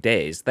successive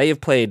days. They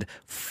have played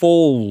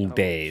full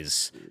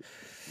days.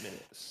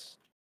 Minutes.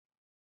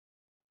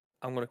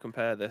 I'm going to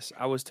compare this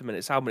hours to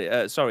minutes. How many?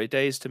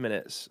 Days to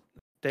minutes.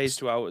 Days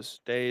to hours.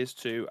 Days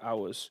to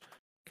hours.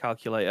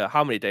 Calculator.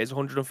 How many days?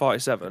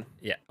 147.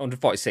 Yeah,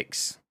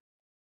 146.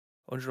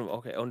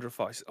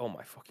 140. Oh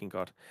my fucking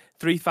god!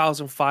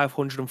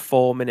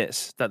 3,504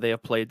 minutes that they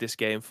have played this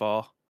game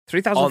for.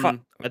 3,000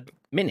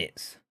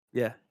 minutes.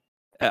 Yeah,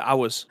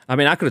 hours. I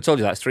mean, I could have told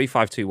you that's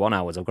 3,521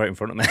 hours. I've got it in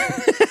front of me.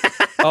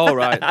 Oh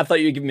right. I thought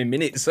you were giving me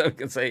minutes, so I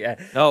could say yeah.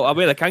 No, I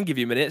mean I can give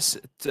you minutes.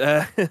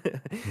 Are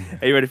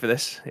you ready for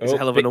this? It's a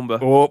hell of a number.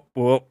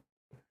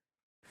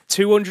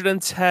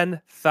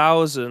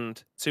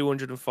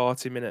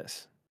 210,240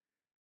 minutes.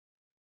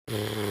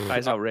 That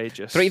is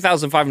outrageous.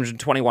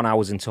 3,521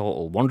 hours in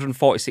total.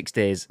 146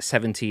 days,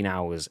 17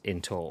 hours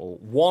in total.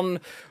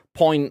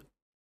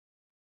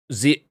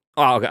 1.0.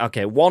 Oh,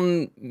 okay.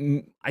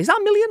 Is that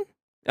a million?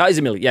 That is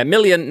a million. Yeah,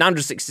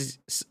 1,960.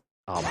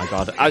 Oh my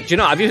god. Do you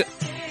know? Have you?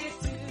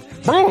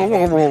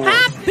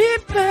 Happy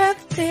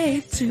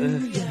birthday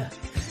to you.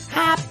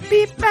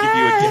 Happy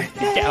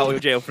birthday. Get out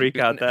of jail free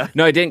card there.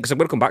 No, I didn't, because I'm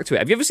going to come back to it.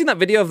 Have you ever seen that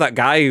video of that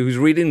guy who's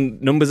reading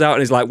numbers out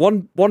and he's like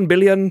 1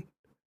 billion,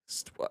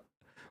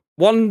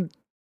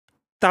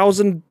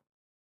 1,000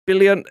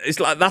 billion? It's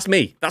like that's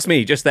me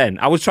just then.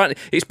 I was trying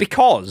to, it's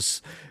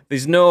because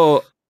there's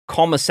no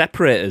comma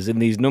separators in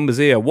these numbers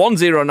here.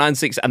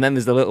 1096 and then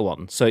there's the little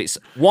one. So it's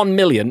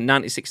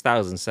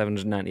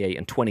 1,096,798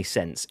 and 20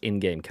 cents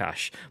in-game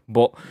cash.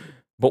 But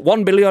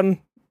 1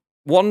 billion,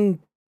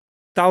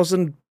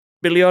 1,000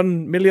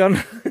 billion,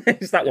 million.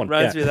 It's that one.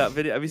 Reminds me of that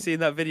video. Have you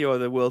seen that video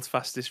of the world's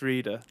fastest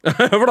reader?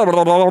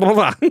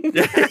 That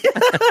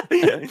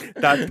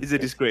is a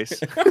disgrace.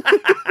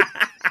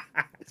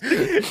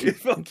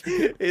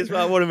 It's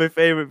like one of my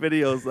favourite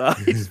videos. That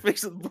he just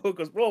picks up the book,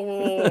 goes.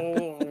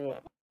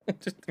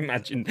 Just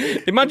imagine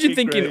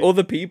thinking great.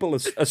 other people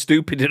are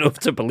stupid enough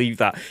to believe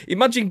that.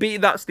 Imagine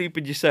being that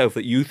stupid yourself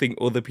that you think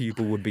other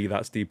people would be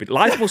that stupid.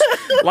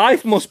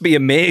 Life must be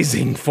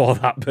amazing for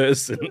that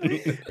person.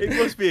 It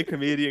must be a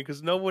comedian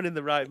because no one in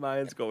the right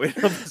mind's going.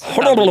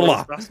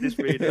 Fastest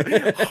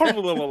reader.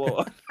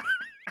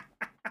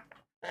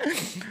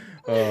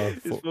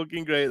 It's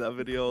fucking great, that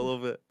video. I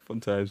love it.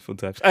 Fun times.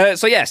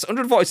 So yes,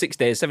 146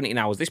 days, 17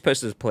 hours. This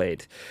person has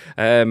played.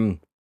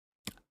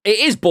 It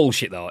is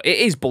bullshit, though. It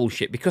is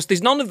bullshit because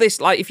there's none of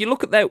this. Like, if you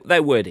look at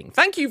their wording,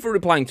 thank you for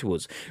replying to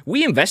us.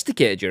 We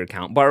investigated your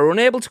account, but are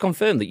unable to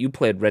confirm that you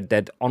played Red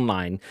Dead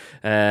Online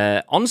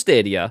on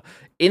Stadia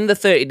in the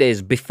 30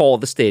 days before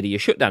the Stadia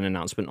shutdown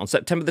announcement on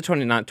September the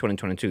 29th,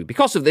 2022.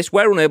 Because of this,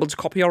 we're unable to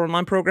copy your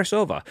online progress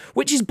over,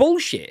 which is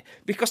bullshit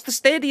because the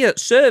Stadia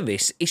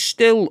service is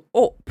still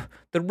up.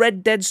 The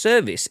Red Dead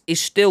service is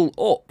still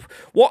up.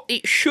 What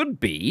it should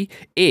be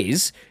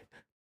is...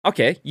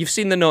 Okay, you've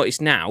seen the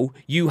notice now.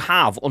 You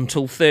have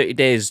until 30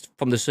 days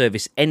from the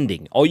service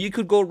ending, or you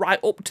could go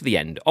right up to the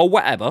end, or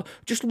whatever.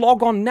 Just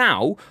log on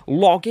now,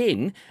 log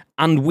in,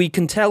 and we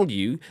can tell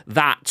you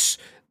that,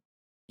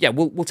 yeah,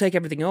 we'll take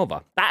everything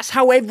over. That's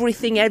how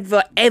everything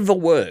ever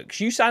works.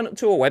 You sign up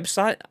to a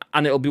website,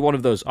 and it'll be one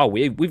of those,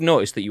 we've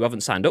noticed that you haven't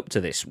signed up to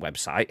this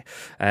website.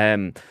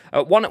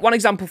 One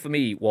example for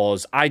me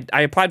was I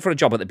applied for a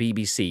job at the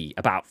BBC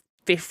about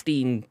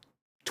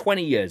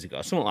 20 years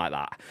ago, something like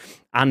that.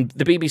 And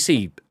the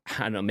BBC,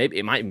 I don't know, maybe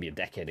it might even be a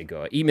decade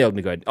ago, emailed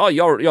me going,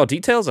 your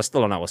details are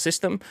still on our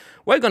system.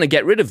 We're going to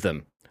get rid of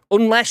them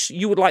unless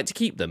you would like to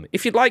keep them.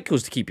 If you'd like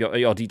us to keep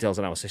your details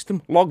on our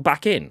system, log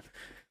back in.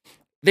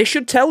 They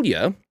should tell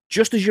you,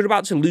 just as you're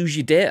about to lose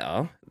your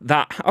data,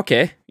 that,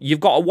 okay,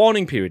 you've got a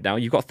warning period now.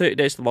 You've got 30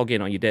 days to log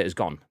in or your data's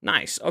gone.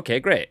 Nice. Okay,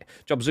 great.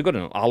 Jobs are good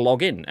enough. I'll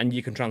log in and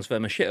you can transfer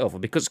my shit over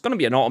because it's going to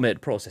be an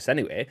automated process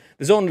anyway.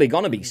 There's only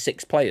going to be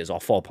 6 players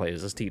or 4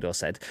 players, as Tito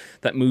said,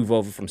 that move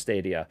over from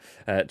Stadia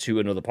to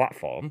another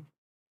platform.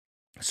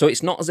 So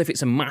it's not as if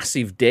it's a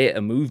massive data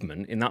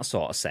movement in that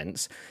sort of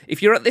sense.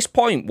 If you're at this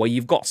point where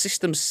you've got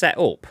systems set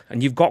up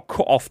and you've got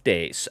cut-off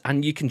dates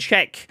and you can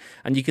check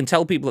and you can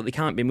tell people that they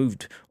can't be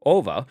moved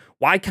over,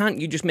 why can't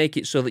you just make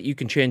it so that you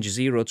can change a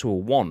 0 to a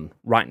 1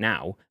 right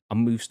now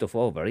and move stuff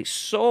over? It's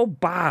so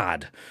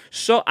bad.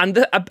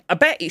 I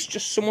bet it's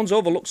just someone's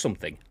overlooked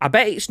something. I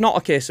bet it's not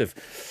a case of...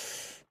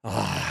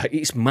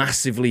 it's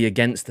massively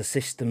against the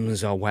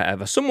systems or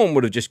whatever. Someone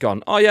would have just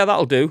gone, oh yeah,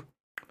 that'll do.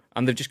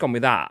 And they've just gone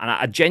with that. And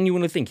I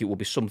genuinely think it will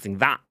be something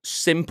that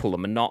simple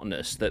and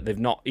monotonous that they've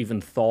not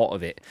even thought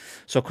of it.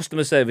 So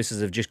customer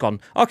services have just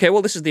gone, okay,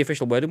 well, this is the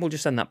official wording. We'll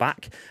just send that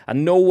back.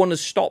 And no one has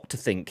stopped to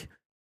think,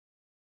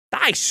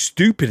 that is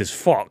stupid as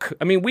fuck.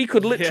 I mean, we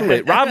could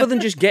literally, rather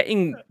than just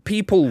getting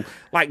people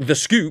like The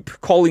Scoop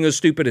calling us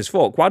stupid as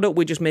fuck, why don't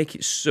we just make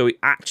it so it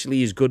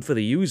actually is good for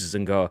the users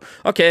and go,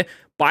 okay,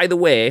 by the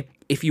way,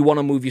 if you want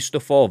to move your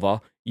stuff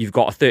over, you've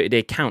got a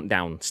 30-day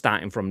countdown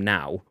starting from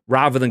now,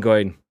 rather than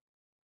going...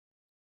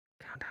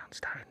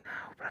 countdown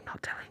now, but I'm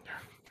not telling you.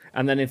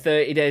 And then in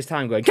 30 days'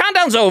 time going,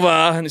 countdown's over!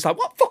 And it's like,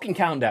 what fucking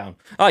countdown?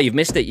 Oh, you've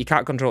missed it. You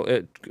can't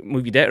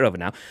move your data over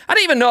now. I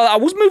didn't even know that I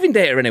was moving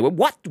data anyway.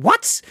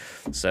 What?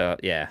 So,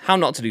 yeah, how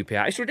not to do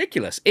PR. It's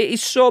ridiculous. It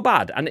is so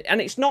bad. And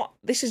it's not,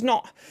 this is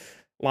not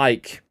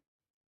like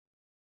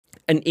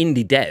an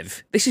indie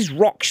dev. This is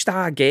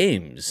Rockstar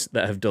Games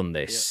that have done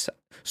this. Yeah.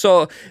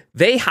 So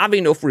they have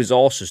enough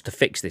resources to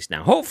fix this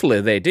now. Hopefully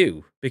they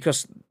do,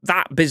 because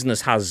that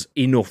business has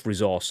enough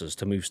resources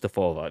to move stuff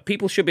over.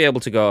 People should be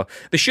able to go...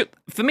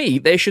 For me,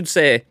 they should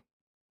say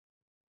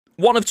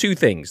one of two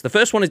things. The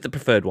first one is the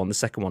preferred one, the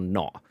second one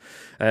not.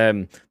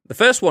 The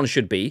first one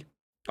should be,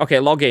 okay,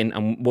 log in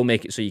and we'll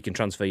make it so you can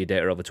transfer your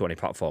data over to any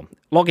platform.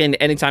 Log in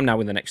anytime now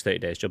in the next 30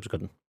 days, job's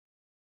good.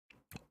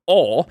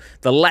 Or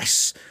the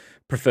less...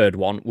 preferred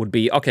one would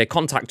be, okay,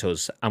 contact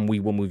us and we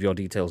will move your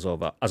details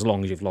over as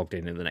long as you've logged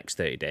in the next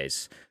 30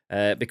 days.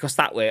 Because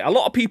that way, a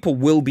lot of people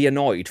will be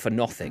annoyed for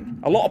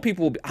nothing. A lot of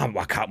people will be, oh,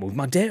 I can't move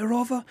my data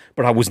over,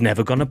 but I was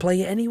never going to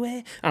play it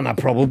anyway, and I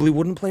probably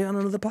wouldn't play it on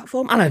another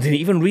platform, and I didn't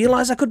even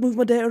realise I could move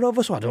my data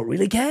over, so I don't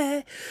really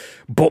care.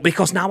 But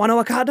because now I know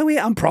I can't do it,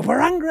 I'm proper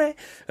angry.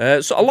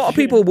 So a lot of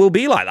people will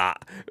be like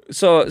that.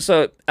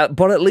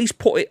 But at least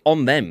put it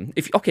on them.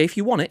 If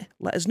you want it,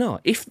 let us know.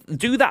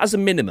 Do that as a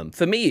minimum.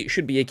 For me, it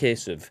should be a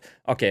case of,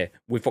 okay,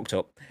 we fucked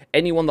up.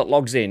 Anyone that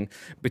logs in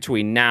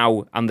between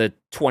now and the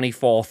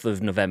 24th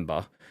of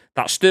November,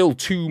 that's still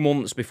 2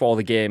 months before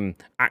the game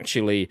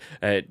actually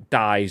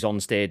dies on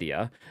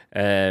Stadia.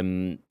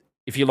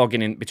 If you're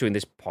logging in between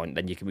this point,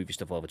 then you can move your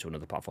stuff over to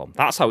another platform.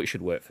 That's how it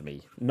should work for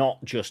me,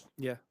 not just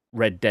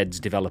Red Dead's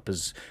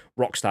developers,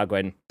 Rockstar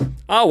going,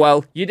 oh,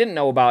 well, you didn't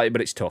know about it,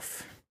 but it's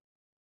tough.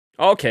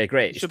 Okay,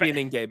 great. It should be an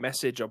in-game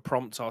message or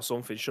prompt or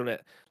something,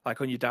 shouldn't it?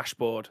 Like on your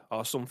dashboard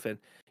or something.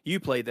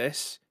 You play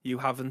this, you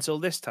have until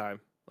this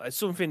time. Like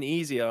something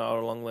easier or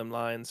along them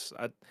lines.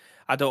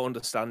 I don't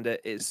understand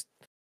it. Is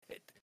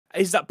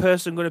that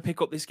person going to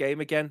pick up this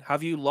game again?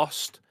 Have you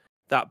lost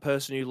that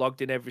person who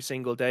logged in every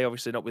single day?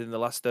 Obviously not within the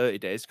last 30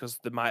 days, because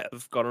they might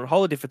have gone on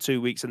holiday for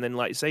 2 weeks, and then,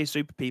 like you say,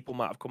 Super People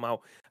might have come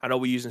out. I know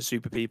we're using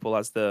Super People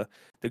as the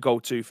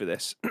go-to for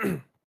this.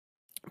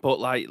 But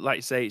like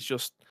you say, it's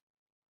just...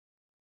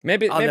 I'll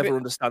never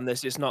understand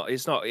this. It's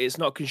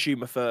not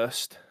consumer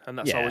first, and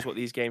that's always what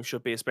these games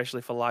should be,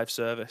 especially for live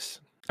service.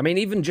 I mean,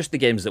 even just the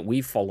games that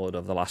we've followed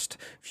over the last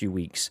few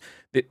weeks,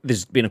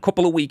 there's been a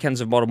couple of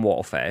weekends of Modern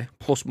Warfare,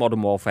 plus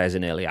Modern Warfare's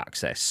in early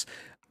access,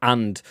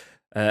 and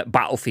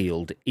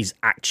Battlefield is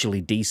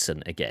actually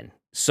decent again.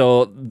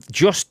 So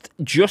just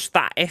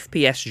that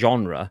FPS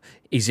genre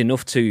is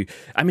enough to...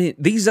 I mean,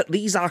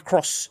 these are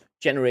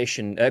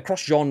cross-generation,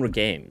 cross-genre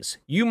games.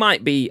 You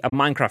might be a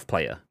Minecraft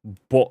player,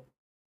 but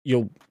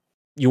you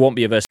won't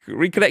be averse.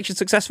 Reconnection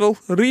successful.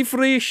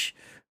 Refresh.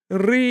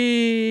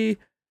 Free.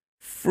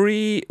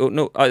 Oh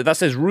no, that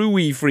says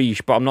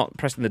refresh, but I'm not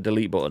pressing the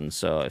delete button,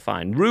 so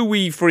fine.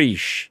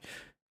 Refresh.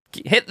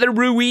 Hit the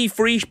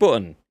refresh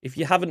button if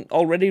you haven't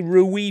already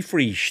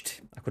refreshed.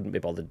 I couldn't be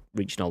bothered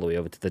reaching all the way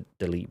over to the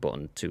delete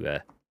button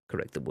to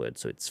correct the word,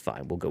 so it's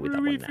fine. We'll go with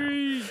that one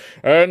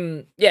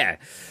now. Yeah,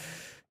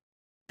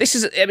 it's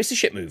a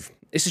shit move.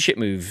 It's a shit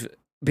move.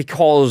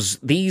 Because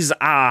these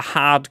are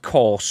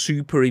hardcore,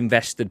 super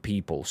invested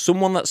people.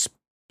 Someone that's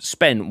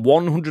spent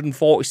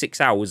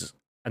 146 hours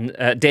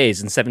and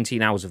days and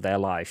 17 hours of their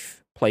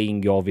life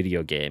playing your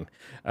video game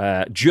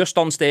just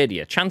on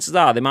Stadia. Chances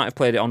are they might have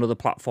played it on other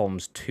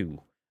platforms too,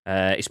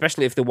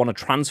 especially if they want to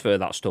transfer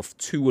that stuff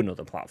to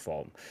another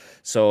platform.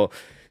 So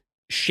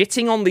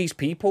shitting on these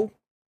people,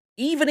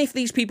 even if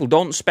these people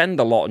don't spend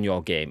a lot on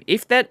your game,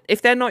 if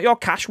they're not your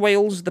cash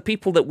whales, the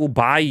people that will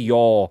buy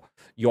your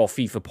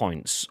FIFA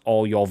points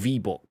or your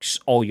V-Bucks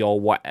or your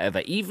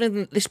whatever, even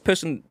if this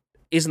person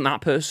isn't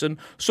that person,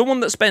 someone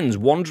that spends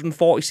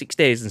 146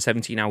 days and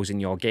 17 hours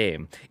in your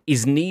game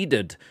is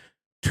needed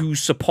to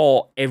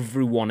support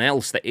everyone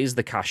else that is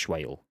the cash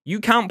whale. You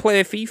can't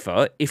play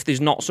FIFA if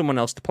there's not someone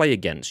else to play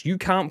against. You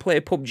can't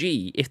play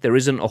PUBG if there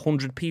isn't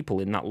 100 people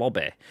in that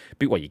lobby.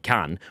 Well, you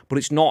can, but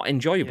it's not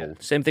enjoyable.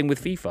 Yeah. Same thing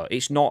with FIFA.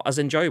 It's not as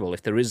enjoyable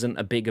if there isn't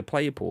a bigger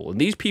player pool. And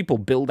these people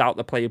build out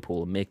the player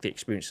pool and make the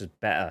experiences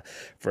better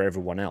for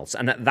everyone else.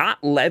 And at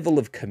that level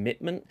of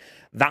commitment,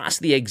 that's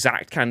the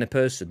exact kind of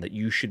person that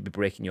you should be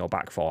breaking your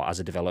back for as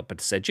a developer,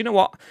 to say, do you know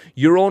what?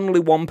 You're only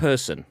one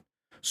person.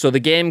 So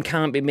the game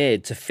can't be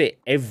made to fit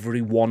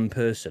every one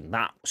person.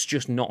 That's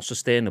just not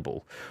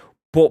sustainable.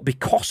 But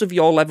because of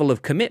your level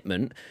of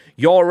commitment,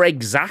 you're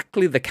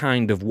exactly the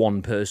kind of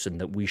one person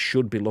that we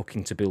should be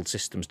looking to build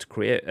systems to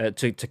create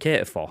to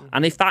cater for.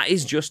 And if that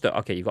is just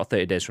okay, you've got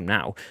 30 days from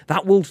now,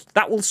 that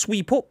will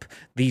sweep up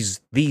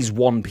these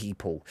one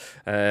people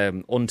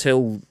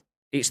until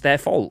it's their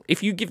fault.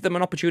 If you give them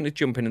an opportunity to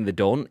jump in and they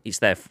don't, it's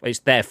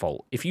their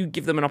fault. If you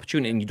give them an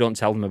opportunity and you don't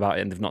tell them about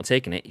it and they've not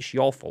taken it, it's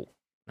your fault.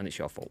 And it's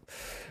your fault.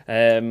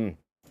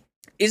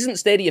 isn't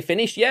Stadia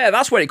finished? Yeah,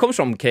 that's where it comes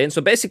from, Kane.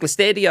 So basically,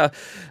 Stadia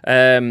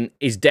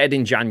is dead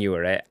in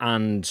January,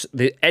 and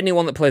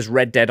anyone that plays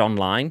Red Dead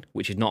Online,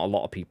 which is not a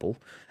lot of people,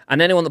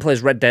 and anyone that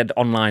plays Red Dead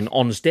Online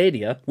on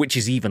Stadia, which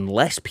is even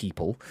less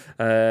people,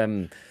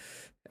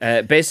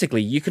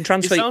 basically you can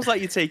transfer. It sounds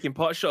like you're taking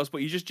pot shots, but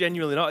you're just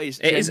genuinely not. It's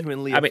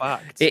genuinely a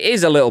fact. It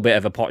is a little bit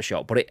of a pot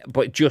shot,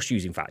 but just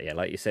using fact, yeah,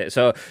 like you say.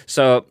 So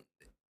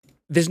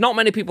there's not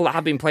many people that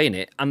have been playing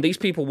it, and these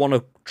people want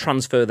to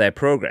transfer their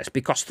progress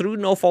because through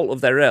no fault of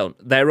their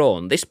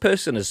own, this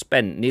person has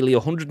spent nearly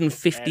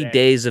 150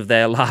 days of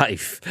their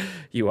life.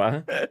 You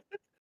are.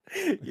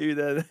 You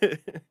then.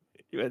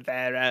 You were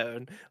their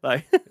own,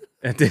 like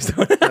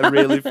they're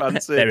really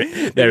fancy.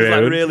 They're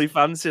like really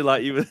fancy,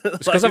 like you were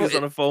like was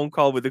on a phone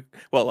call with the.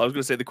 Well, I was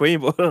going to say the Queen,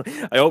 but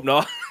I hope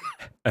not.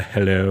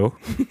 Hello,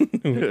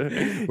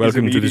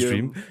 welcome to the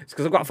stream. It's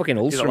because I've got a fucking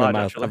ulcer in my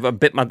mouth. I've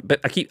bit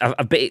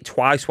it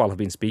twice while I've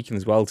been speaking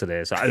as well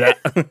today. So,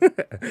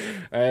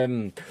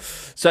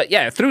 so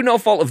yeah, through no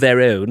fault of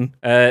their own,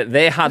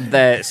 they had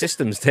their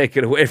systems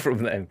taken away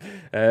from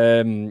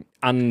them,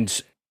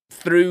 and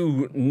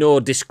through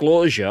no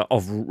disclosure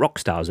of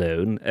Rockstar's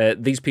own,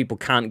 these people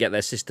can't get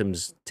their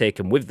systems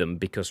taken with them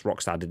because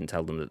Rockstar didn't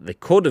tell them that they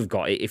could have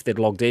got it if they'd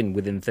logged in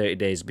within 30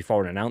 days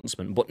before an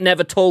announcement, but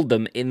never told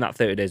them in that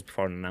 30 days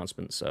before an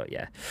announcement. So,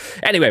 yeah.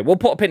 Anyway, we'll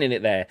put a pin in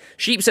it there.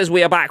 Sheep says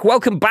we are back.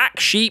 Welcome back,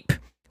 Sheep.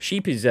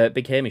 Sheep is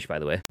Big Hamish, by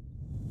the way.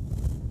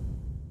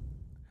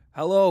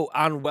 Hello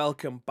and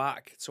welcome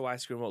back to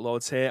Ice Cream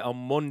Uploads here on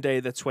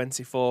Monday the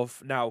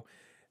 24th. Now,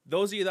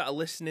 those of you that are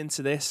listening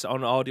to this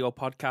on audio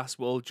podcast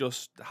will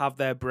just have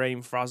their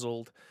brain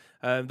frazzled.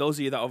 Those of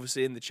you that are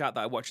obviously in the chat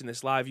that are watching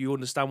this live, you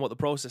understand what the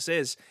process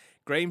is.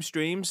 Graham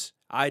streams,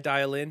 I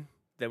dial in,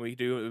 then we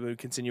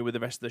continue with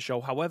the rest of the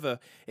show. However,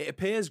 it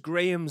appears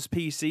Graham's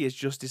PC has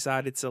just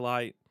decided to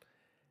like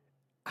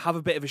have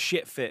a bit of a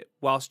shit fit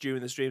whilst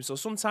during the stream. So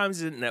sometimes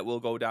his internet will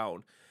go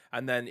down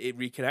and then it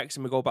reconnects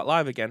and we go back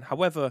live again.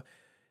 However,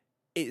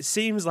 it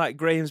seems like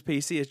Graham's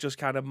PC has just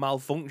kind of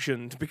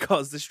malfunctioned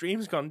because the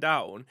stream's gone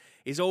down.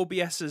 His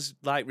OBS has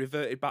like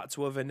reverted back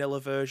to a vanilla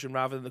version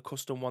rather than the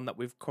custom one that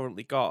we've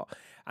currently got.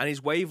 And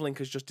his Wavelink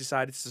has just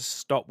decided to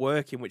stop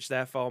working, which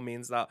therefore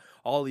means that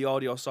all the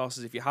audio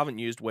sources, if you haven't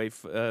used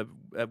Wavelink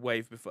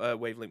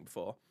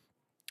before,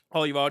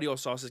 all your audio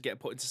sources get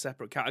put into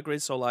separate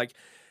categories. So like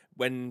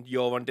when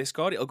you're on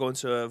Discord, it'll go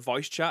into a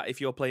voice chat.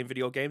 If you're playing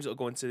video games, it'll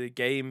go into the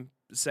game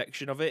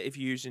section of it. If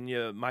you're using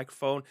your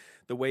microphone,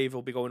 the wave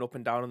will be going up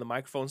and down on the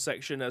microphone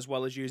section, as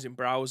well as using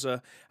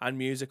browser and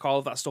music. All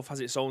of that stuff has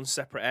its own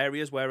separate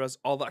areas, whereas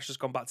all that's just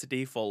gone back to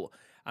default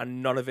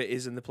and none of it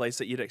is in the place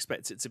that you'd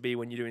expect it to be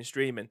when you're doing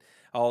streaming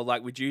or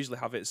like we'd usually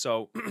have it.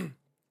 So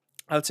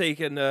I'll take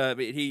and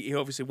he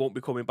obviously won't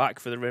be coming back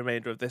for the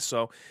remainder of this.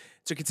 So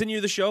to continue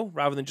the show,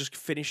 rather than just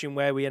finishing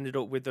where we ended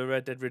up with the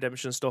Red Dead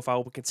Redemption stuff, I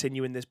will be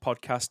continuing this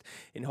podcast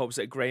in hopes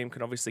that Graham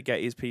can obviously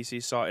get his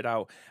PC sorted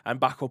out and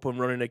back up and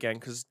running again,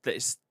 because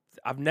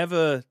I've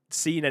never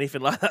seen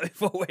anything like that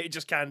before where he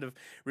just kind of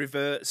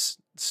reverts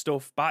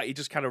stuff back. He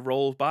just kind of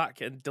rolls back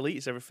and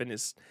deletes everything.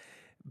 It's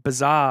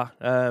bizarre,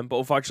 but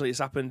unfortunately it's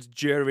happened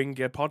during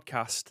a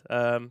podcast.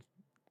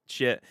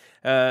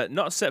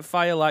 Not set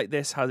fire like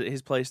this has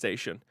his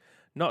PlayStation.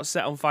 Not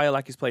set on fire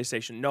like his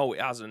PlayStation. No,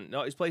 it hasn't.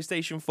 Not his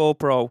PlayStation 4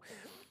 Pro.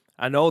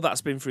 I know that's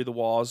been through the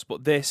wars,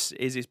 but this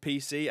is his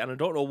PC, and I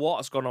don't know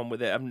what's gone on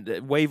with it.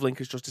 Wavelink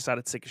has just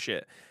decided to take a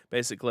shit,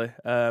 basically.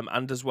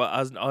 And as well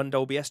as on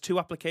OBS, 2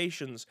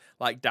 applications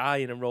like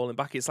dying and rolling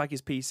back. It's like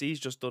his PC's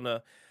just done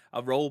a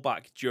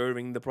rollback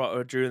during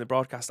the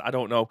broadcast. I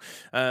don't know.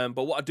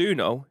 But what I do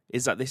know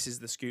is that this is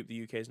The Scoop,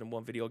 the UK's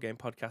 #1 video game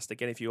podcast.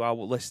 Again, if you are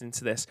listening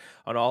to this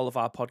on all of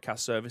our podcast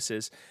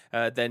services,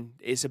 then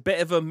it's a bit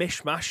of a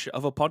mishmash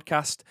of a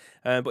podcast.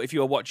 But if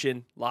you are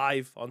watching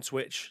live on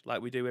Twitch,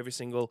 like we do every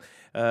single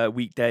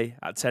weekday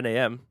at 10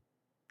 a.m.,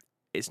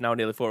 it's now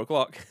nearly 4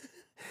 o'clock,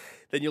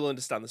 then you'll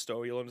understand the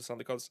story, you'll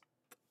understand the concept.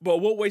 But I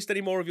won't waste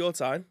any more of your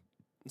time.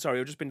 Sorry,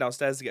 I've just been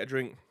downstairs to get a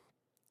drink.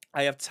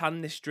 I have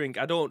tanned this drink.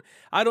 I don't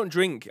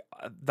drink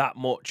that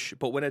much,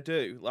 but when I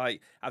do, like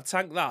I've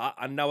tanked that,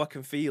 and now I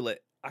can feel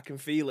it. I can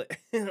feel it.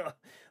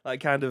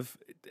 Like kind of,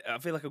 I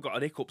feel like I've got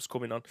an hiccups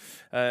coming on.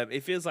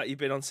 It feels like you've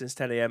been on since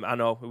 10 a.m. I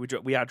know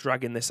we are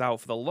dragging this out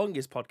for the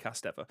longest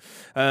podcast ever.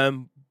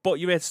 But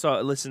you're here to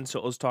start listening to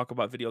us talk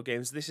about video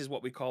games. This is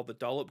what we call the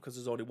dollop because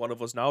there's only one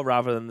of us now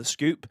rather than the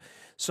scoop.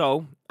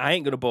 So I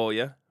ain't gonna bore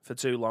you for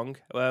too long.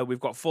 We've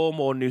got 4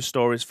 more news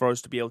stories for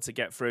us to be able to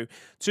get through.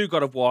 2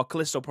 God of War,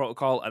 Callisto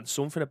Protocol, and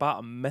something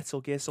about a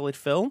Metal Gear Solid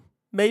film.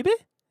 Maybe?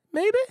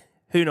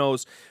 Who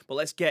knows? But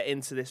let's get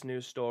into this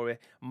news story.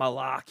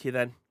 Malarkey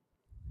then.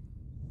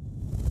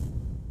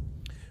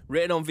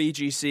 Written on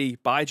VGC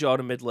by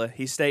Jordan Midler,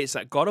 he states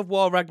that God of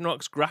War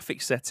Ragnarok's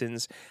graphic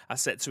settings are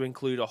set to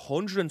include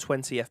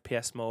 120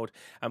 FPS mode,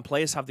 and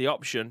players have the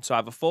option to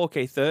either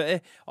 4K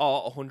 30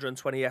 or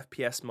 120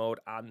 FPS mode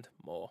and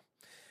more.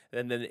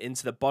 And then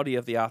into the body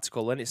of the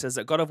article, and it says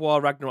that God of War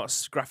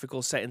Ragnarok's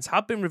graphical settings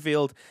have been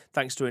revealed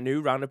thanks to a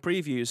new round of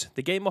previews.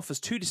 The game offers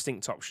 2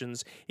 distinct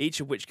options, each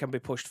of which can be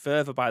pushed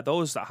further by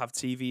those that have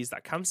TVs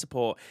that can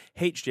support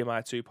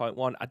HDMI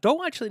 2.1. I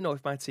don't actually know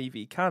if my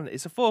TV can.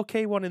 It's a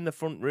 4K one in the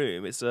front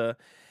room. It's an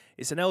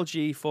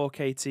LG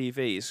 4K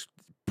TV. It's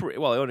I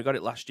only got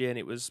it last year, and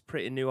it was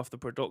pretty new off the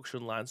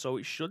production line, so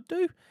it should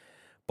do.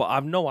 But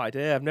I've no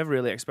idea. I've never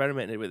really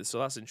experimented with it, so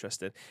that's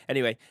interesting.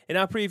 Anyway, in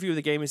our preview of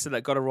the game, we said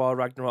that God of War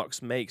Ragnarok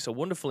makes a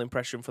wonderful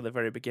impression from the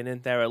very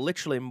beginning. There are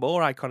literally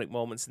more iconic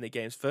moments in the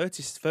game's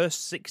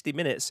first 60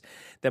 minutes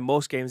than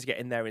most games get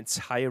in their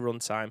entire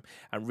runtime,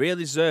 and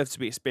really deserve to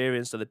be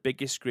experienced on the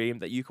biggest screen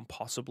that you can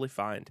possibly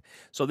find.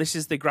 So this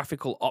is the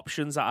graphical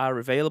options that are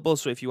available.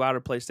 So if you are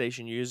a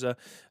PlayStation user,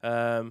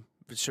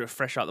 sort of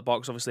fresh out the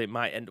box, obviously it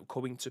might end up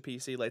coming to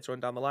PC later on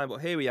down the line, but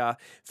here we are.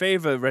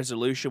 Favor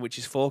resolution, which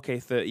is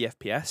 4K 30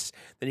 FPS.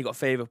 Then you've got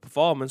favor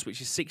performance,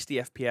 which is 60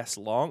 FPS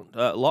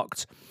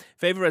locked.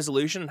 Favor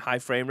resolution and high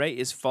frame rate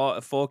is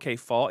 4K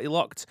 40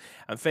 locked,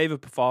 and favor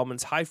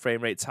performance high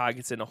frame rate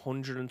targeting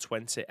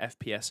 120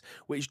 FPS,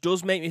 which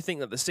does make me think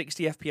that the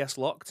 60 FPS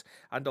locked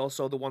and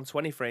also the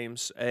 120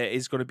 frames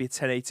is going to be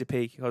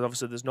 1080p, because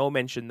obviously there's no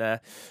mention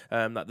there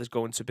that there's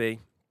going to be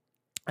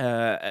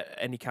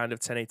any kind of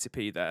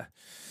 1080p there.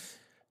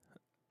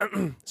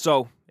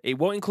 So it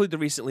won't include the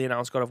recently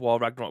announced God of War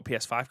Ragnarok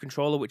PS5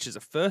 controller, which is a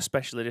first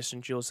special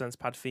edition DualSense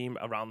pad theme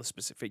around the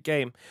specific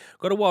game.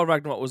 God of War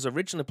Ragnarok was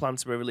originally planned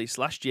to be released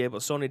last year,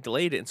 but Sony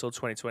delayed it until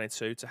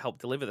 2022 to help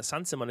deliver the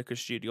Santa Monica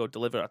studio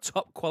deliver a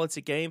top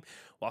quality game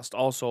whilst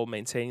also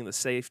maintaining the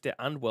safety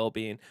and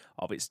well-being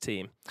of its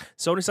team.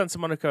 Sony Santa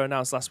Monica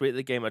announced last week that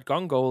the game had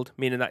gone gold,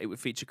 meaning that it would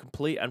feature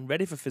complete and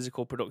ready for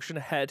physical production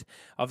ahead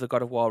of the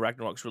God of War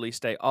Ragnarok's release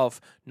date of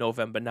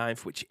November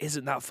 9th, which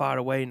isn't that far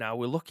away now.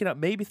 We're looking at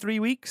maybe 3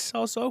 weeks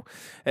or so.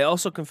 It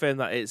also confirmed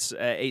that its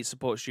 8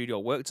 support studio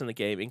worked on the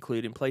game,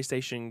 including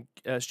PlayStation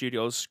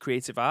Studios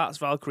Creative Arts,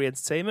 Valkyrie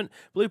Entertainment,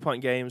 Bluepoint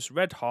Games,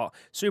 Red Hot,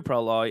 Super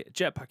Alloy,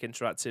 Jetpack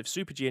Interactive,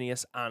 Super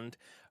Genius, and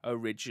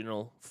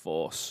Original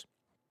Force.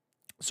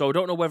 So I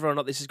don't know whether or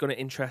not this is going to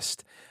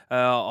interest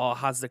or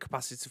has the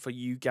capacity for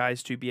you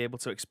guys to be able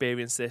to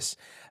experience this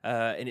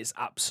in its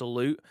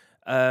absolute.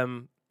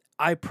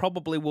 I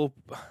probably will.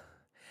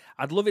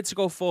 I'd love it to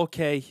go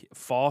 4K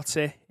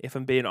 40 if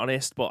I'm being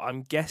honest, but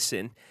I'm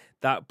guessing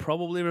that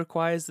probably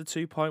requires the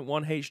 2.1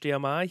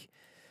 HDMI,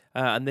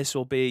 and this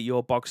will be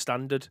your bog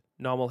standard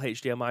normal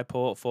HDMI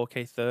port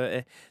 4K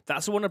 30.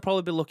 That's the one I'd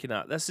probably be looking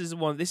at. This is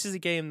a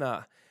game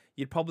that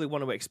you'd probably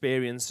want to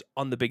experience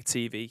on the big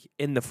TV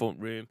in the front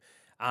room.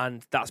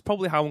 And that's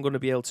probably how I'm going to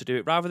be able to do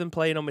it. Rather than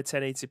playing on my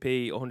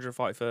 1080p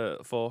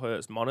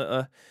 144Hz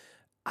monitor,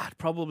 I'd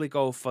probably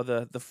go for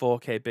the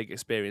 4K big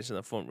experience in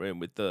the front room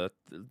with the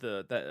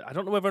I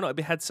don't know whether or not it'd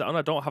be headset on.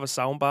 I don't have a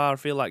soundbar. I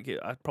feel like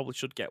I probably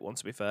should get one,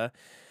 to be fair.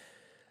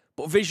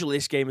 But visually,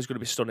 this game is going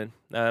to be stunning.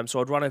 So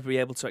I'd rather be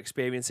able to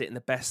experience it in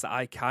the best that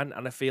I can,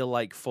 and I feel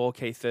like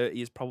 4K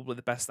 30 is probably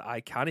the best that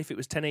I can. If it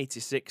was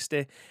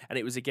 1080-60 and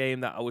it was a game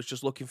that I was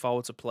just looking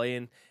forward to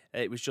playing,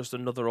 it was just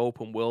another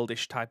open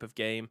worldish type of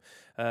game.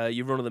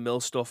 You run of the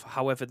mill stuff.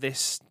 However,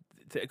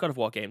 God of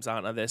War games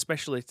aren't they?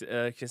 Especially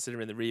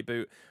considering the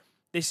reboot.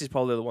 This is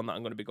probably the one that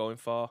I'm going to be going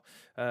for.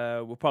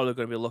 We're probably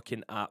going to be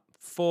looking at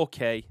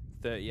 4K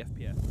 30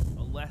 FPS.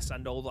 Unless I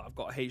know that I've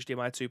got a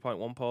HDMI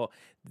 2.1 port,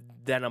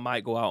 then I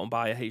might go out and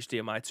buy a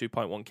HDMI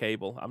 2.1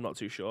 cable. I'm not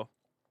too sure.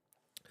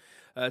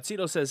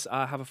 Tito says,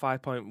 I have a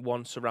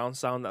 5.1 surround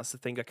sound. That's the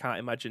thing I can't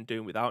imagine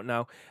doing without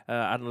now.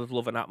 I'd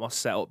love an Atmos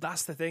setup.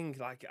 That's the thing.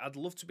 Like, I'd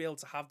love to be able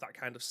to have that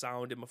kind of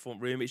sound in my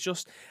front room. It's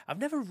just, I've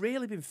never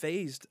really been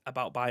fazed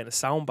about buying a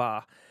sound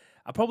bar.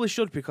 I probably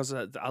should, because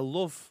I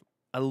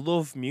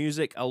love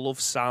music. I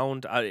love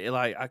sound.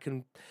 I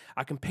can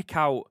pick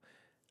out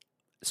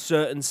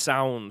certain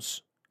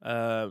sounds.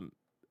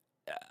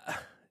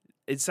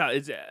 It's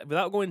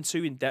without going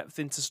too in depth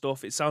into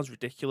stuff. It sounds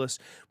ridiculous,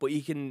 but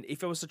you can.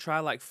 If I was to try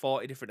like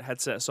 40 different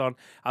headsets on,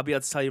 I'll be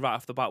able to tell you right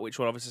off the bat which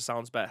one obviously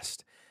sounds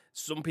best.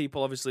 Some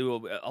people obviously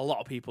will. A lot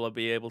of people will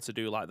be able to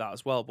do like that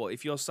as well. But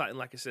if you're sat in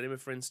like a cinema,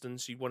 for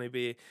instance, you'd want to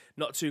be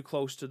not too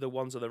close to the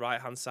ones on the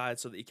right hand side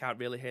so that you can't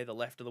really hear the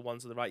left of the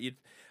ones on the right.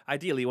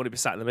 Ideally you want to be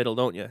sat in the middle,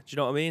 don't you? Do you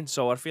know what I mean?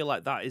 So I feel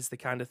like that is the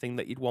kind of thing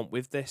that you'd want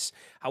with this.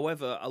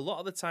 However, a lot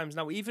of the times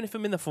now, even if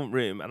I'm in the front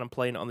room and I'm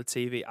playing it on the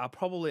TV,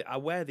 I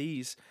wear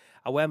these.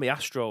 I wear my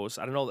Astros.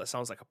 I don't know if that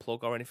sounds like a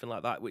plug or anything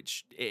like that,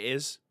 which it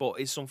is, but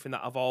it's something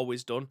that I've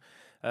always done.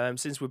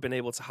 Since we've been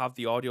able to have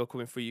the audio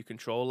coming through your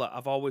controller,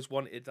 I've always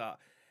wanted that.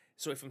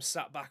 So if I'm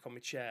sat back on my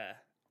chair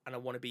and I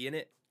want to be in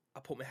it, I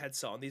put my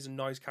headset on. These are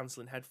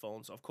noise-cancelling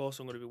headphones. Of course,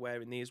 I'm going to be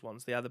wearing these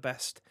ones. They are the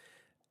best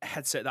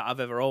headset that I've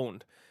ever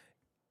owned.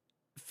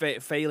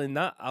 Failing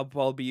that,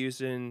 I'll be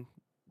using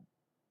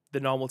the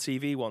normal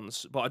TV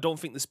ones. But I don't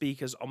think the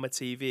speakers on my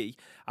TV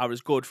are as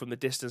good from the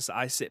distance that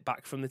I sit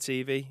back from the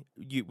TV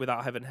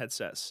without having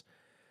headsets.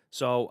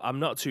 So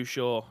I'm not too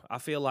sure. I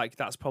feel like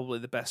that's probably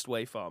the best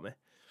way for me.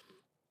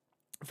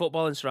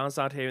 Football in surround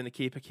sound here, and the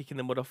keeper kicking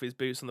the mud off his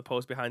boots on the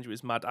post behind you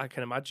is mad. I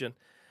can imagine.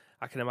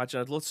 I can imagine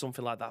I'd love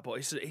something like that, but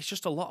it's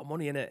just a lot of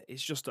money in it.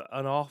 It's just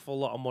an awful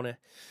lot of money.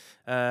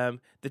 I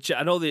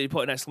know that you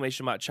put an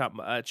exclamation mark chat,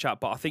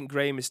 but I think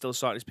Graham is still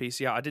starting his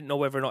PC out. I didn't know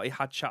whether or not he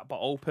had chatbot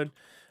open,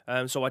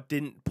 so I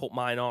didn't put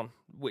mine on,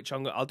 which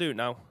I'll do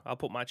now. I'll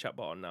put my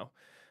chatbot on now.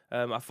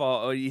 I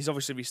thought he's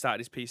obviously restarted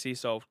his PC,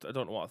 so I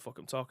don't know what the fuck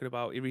I'm talking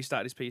about. He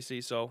restarted his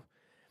PC, so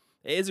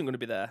it isn't going to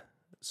be there.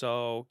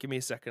 So give me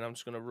a second. I'm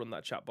just going to run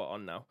that chatbot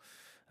on now.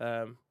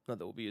 Not that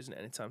we'll be using it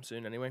anytime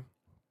soon anyway.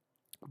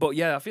 But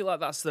yeah, I feel like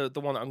that's the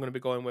one that I'm going to be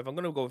going with. I'm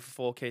going to go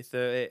for 4K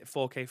 30,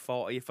 4K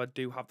 40 if I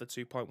do have the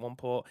 2.1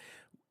 port.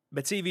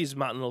 My TV's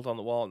mantled on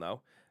the wall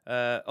now.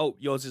 Oh,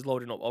 yours is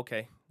loading up.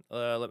 Okay,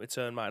 let me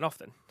turn mine off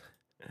then.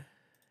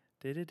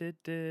 Do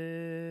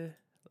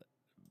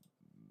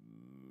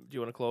you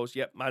want to close?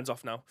 Yep, mine's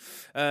off now.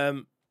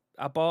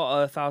 I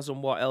bought a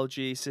 1000-watt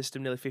LG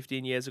system nearly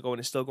 15 years ago and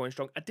it's still going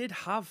strong. I did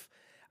have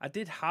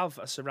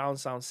a surround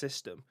sound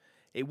system.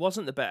 It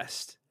wasn't the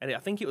best, and I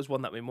think it was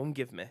one that my mum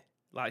gave me.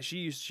 Like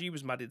she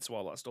was mad into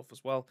all that stuff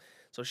as well,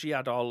 so she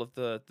had all of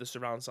the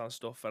surround sound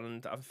stuff,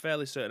 and I'm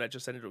fairly certain I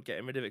just ended up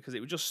getting rid of it because it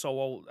was just so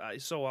old,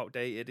 it's so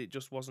outdated. It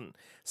just wasn't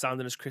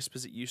sounding as crisp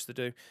as it used to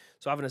do.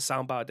 So having a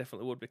soundbar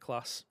definitely would be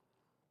class.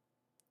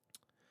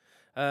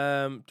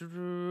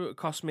 It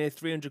cost me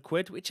 300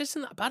 quid, which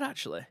isn't that bad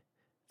actually.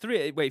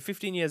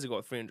 15 years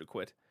ago, 300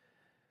 quid.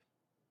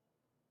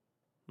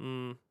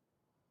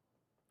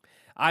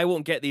 I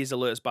won't get these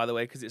alerts, by the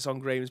way, because it's on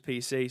Graham's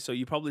PC, so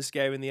you're probably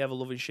scaring the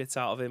ever-loving shit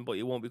out of him, but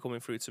it won't be coming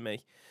through to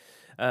me.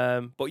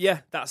 But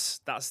yeah, that's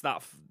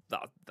that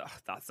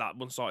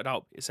one sorted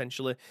out,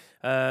 essentially.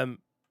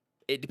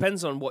 It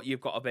depends on what you've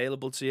got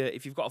available to you.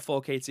 If you've got a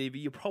 4K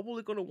TV, you're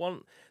probably going to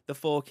want the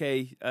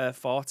 4K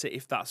 40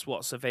 if that's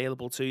what's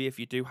available to you. If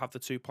you do have the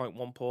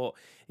 2.1 port,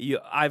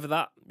 either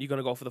that, you're going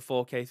to go for the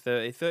 4K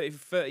 30.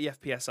 30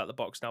 FPS at the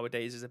box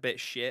nowadays is a bit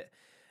shit.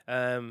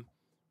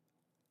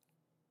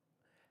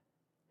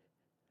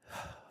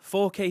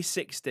 4K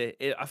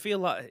 60, I feel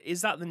like,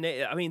 is that the...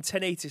 I mean,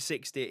 1080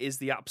 60 is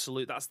the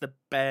absolute... That's the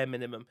bare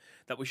minimum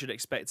that we should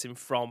expect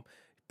from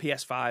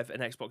PS5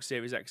 and Xbox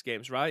Series X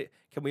games, right?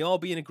 Can we all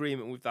be in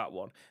agreement with that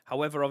one?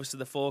 However, obviously,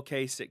 the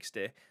 4K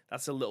 60,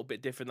 that's a little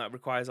bit different. That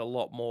requires a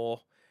lot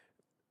more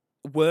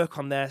work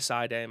on their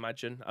side, I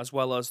imagine, as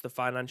well as the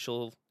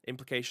financial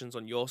implications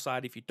on your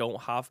side if you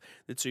don't have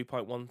the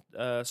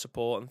 2.1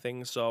 support and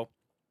things. So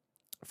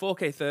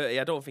 4K 30,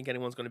 I don't think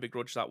anyone's going to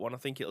begrudge that one. I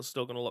think it's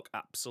still going to look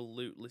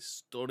absolutely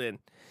stunning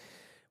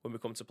when we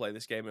come to play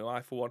this game. And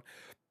I, for one,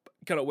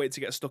 cannot wait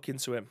to get stuck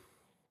into it.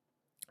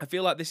 I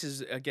feel like this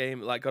is a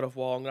game like God of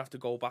War. I'm going to have to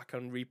go back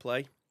and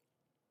replay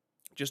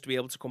just to be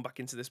able to come back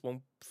into this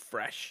one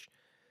fresh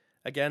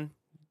again.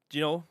 Do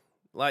you know?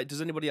 Like,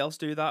 does anybody else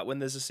do that when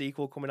there's a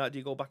sequel coming out? Do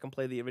you go back and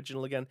play the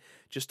original again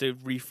just to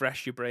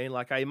refresh your brain?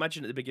 Like, I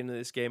imagine at the beginning of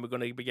this game we're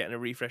going to be getting a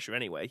refresher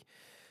anyway.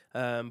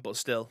 But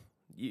still,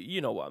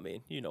 you know what I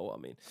mean. You know what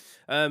I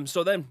mean.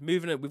 So then,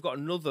 moving on, we've got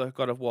another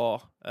God of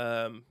War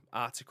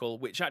article,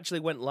 which actually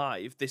went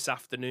live this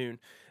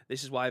afternoon.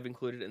 This is why I've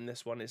included it in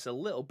this one. It's a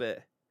little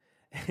bit...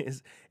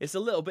 it's a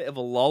little bit of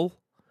a lull,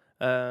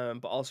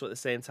 but also at the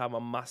same time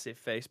a massive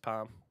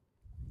facepalm.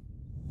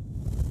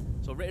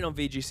 So written on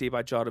VGC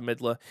by Jordan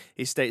Midler,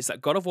 he states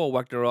that God of War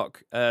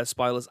Ragnarok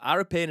spoilers are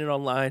appearing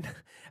online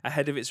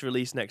ahead of its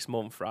release next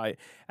month, right?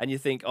 And you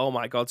think, oh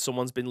my god,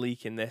 someone's been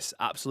leaking this.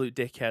 Absolute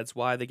dickheads.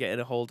 Why are they getting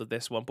a hold of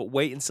this one? But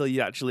wait until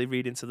you actually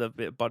read into the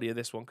body of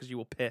this one because you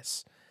will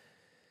piss.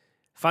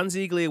 Fans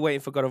eagerly waiting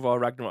for God of War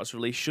Ragnarok's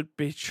release should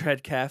be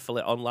tread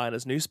carefully online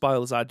as new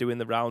spoilers are doing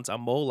the rounds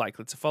and more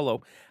likely to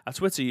follow. A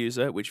Twitter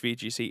user, which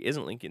VGC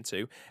isn't linking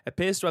to,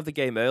 appears to have the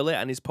game early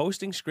and is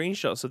posting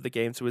screenshots of the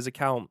game to his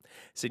account.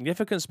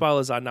 Significant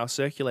spoilers are now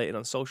circulating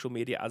on social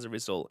media as a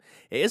result.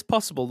 It is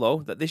possible,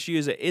 though, that this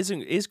user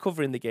is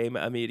covering the game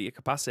at a media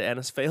capacity and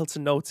has failed to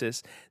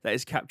notice that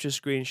his captured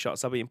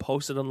screenshots are being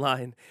posted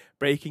online,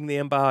 breaking the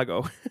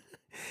embargo.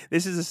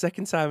 This is the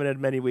second time in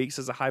many weeks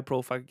as a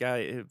high-profile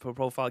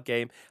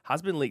game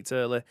has been leaked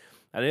early,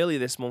 and earlier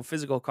this month,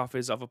 physical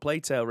copies of A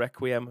Plague Tale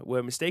Requiem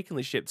were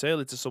mistakenly shipped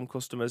early to some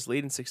customers,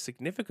 leading to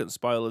significant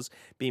spoilers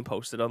being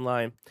posted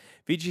online.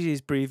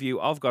 VGC's preview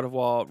of God of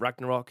War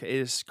Ragnarok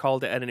is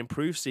called it an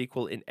improved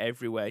sequel in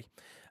every way.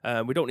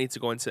 We don't need to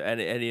go into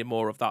any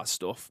more of that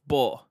stuff,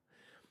 but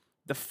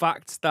the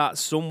fact that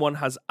someone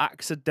has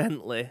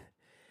accidentally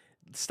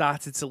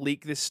started to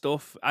leak this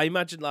stuff, I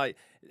imagine, like,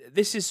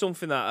 this is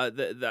something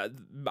that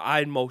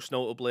I most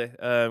notably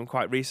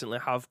quite recently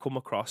have come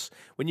across.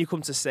 When you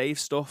come to save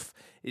stuff,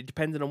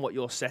 depending on what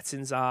your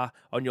settings are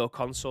on your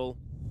console,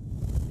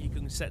 you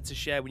can set to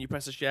share. When you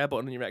press the share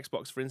button on your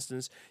Xbox, for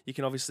instance, you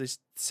can obviously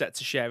set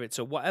to share it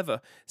to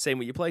whatever. Same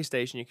with your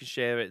PlayStation, you can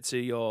share it to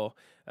your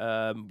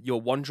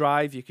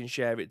OneDrive, you can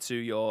share it to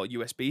your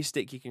USB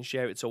stick, you can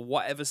share it to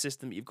whatever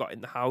system that you've got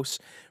in the house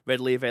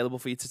readily available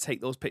for you to take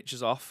those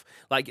pictures off.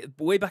 Like,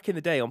 way back in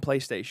the day on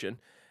PlayStation,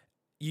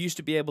 you used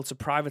to be able to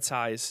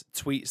privatize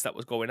tweets that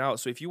was going out.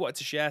 So if you wanted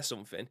to share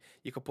something,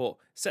 you could put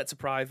set to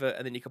private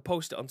and then you could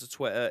post it onto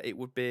Twitter. It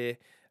would be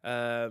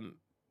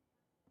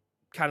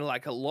kind of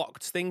like a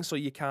locked thing, so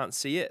you can't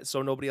see it,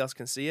 so nobody else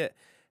can see it.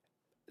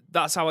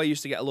 That's how I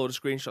used to get a load of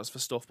screenshots for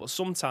stuff. But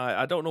sometimes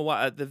I don't know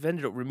why they've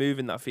ended up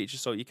removing that feature,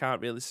 so you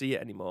can't really see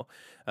it anymore.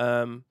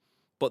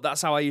 But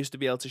that's how I used to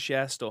be able to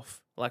share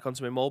stuff, like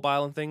onto my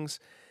mobile and things.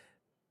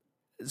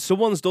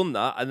 Someone's done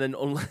that and then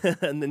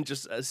and then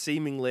just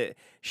seemingly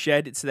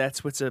shared it to their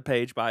Twitter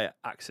page by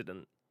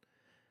accident.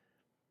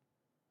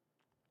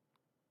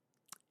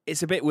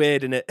 It's a bit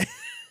weird, isn't it?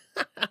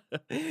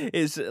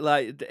 It's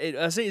like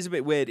I say it's a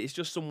bit weird. It's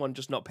just someone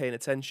just not paying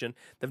attention.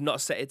 They've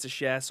not set it to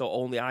share, so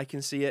only I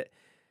can see it.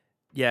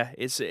 Yeah,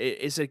 it's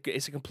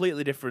a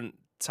completely different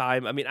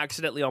time. I mean,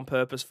 accidentally on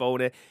purpose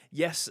phone it.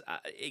 Yes,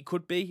 it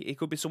could be. It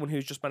could be someone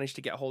who's just managed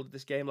to get a hold of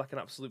this game like an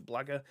absolute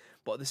blagger.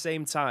 But at the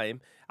same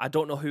time, I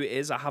don't know who it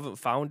is. I haven't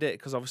found it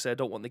because obviously I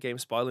don't want the game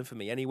spoiling for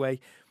me anyway.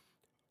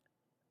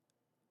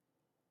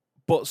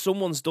 But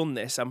someone's done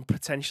this and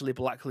potentially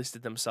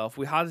blacklisted themselves.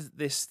 We had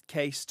this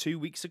case 2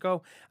 weeks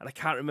ago, and I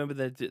can't remember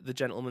the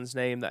gentleman's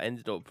name that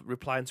ended up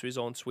replying to his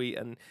own tweet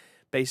and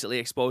basically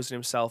exposing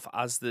himself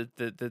as the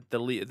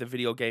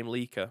video game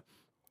leaker.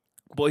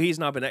 But he's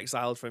now been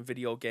exiled from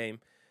video game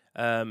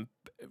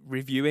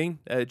reviewing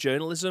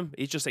journalism.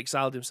 He's just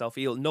exiled himself.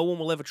 No one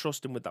will ever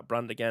trust him with that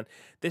brand again.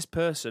 This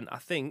person, I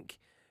think,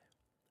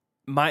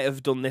 might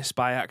have done this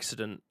by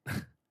accident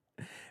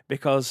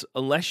because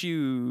unless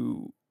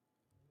you're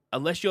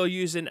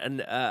using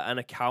an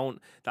account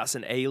that's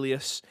an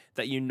alias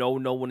that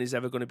no one is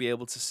ever going to be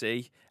able to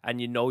see,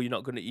 and you're going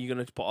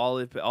to put all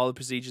the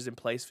procedures in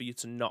place for you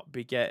to not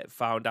get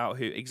found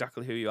out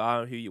exactly who you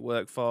are and who you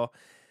work for,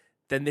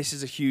 then this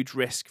is a huge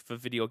risk for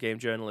video game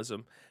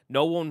journalism.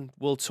 No one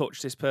will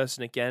touch this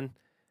person again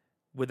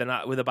with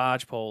a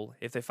barge pole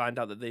if they find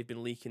out that they've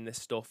been leaking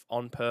this stuff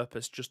on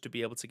purpose just to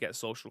be able to get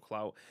social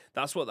clout.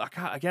 That's what I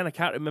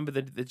can't remember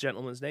the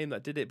gentleman's name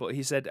that did it, but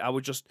he said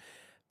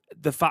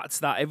the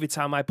fact that every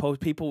time I post,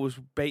 people was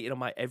baiting on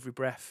my every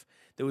breath.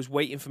 They was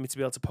waiting for me to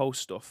be able to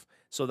post stuff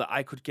so that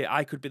I could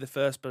be the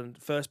first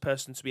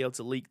person to be able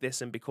to leak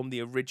this and become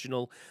the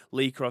original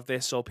leaker of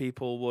this. So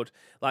people would,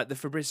 like the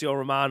Fabrizio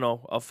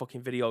Romano of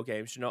fucking video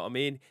games. You know what I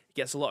mean? He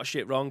gets a lot of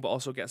shit wrong, but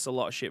also gets a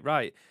lot of shit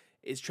right.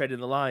 It's treading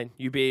the line.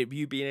 You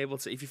being able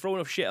to, if you throw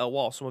enough shit at a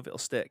wall, some of it'll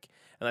stick,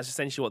 and that's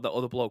essentially what that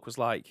other bloke was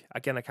like.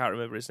 Again, I can't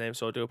remember his name,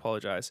 so I do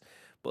apologize.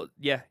 But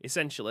yeah,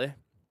 essentially,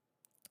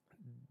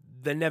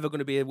 they're never going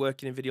to be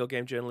working in video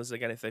game journalism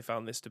again if they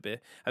found this to be.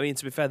 I mean,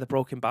 to be fair, they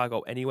broke embargo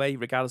anyway,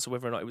 regardless of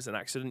whether or not it was an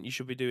accident. You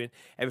should be doing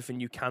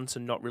everything you can to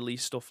not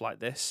release stuff like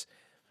this.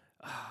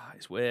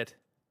 It's weird.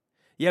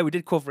 Yeah, we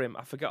did cover him.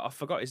 I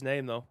forgot his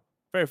name though.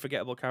 Very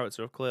forgettable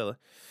character, clearly.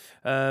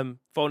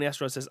 Phony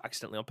Astro says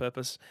accidentally on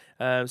purpose.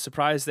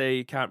 Surprised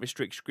they can't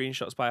restrict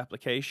screenshots by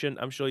application.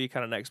 I'm sure you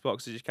can on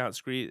Xbox. You just can't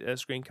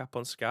screen cap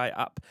on Sky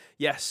app.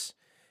 Yes,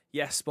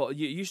 but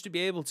you used to be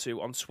able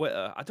to on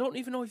Twitter. I don't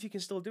even know if you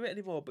can still do it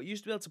anymore, but you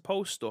used to be able to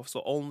post stuff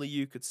so only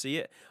you could see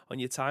it on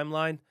your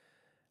timeline.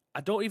 I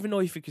don't even know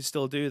if you can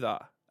still do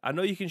that. I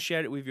know you can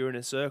share it with your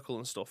inner circle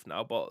and stuff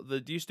now, but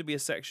there used to be a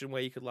section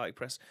where you could like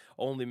press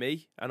only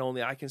me and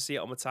only I can see it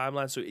on my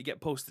timeline, so it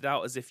get posted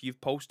out as if you've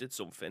posted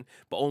something,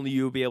 but only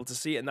you'll be able to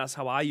see it. And that's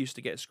how I used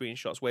to get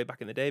screenshots way back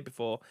in the day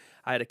before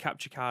I had a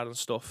capture card and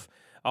stuff.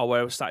 Or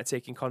where I started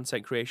taking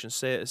content creation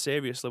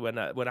seriously when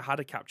I had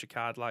a capture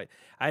card. Like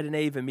I had an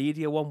Ava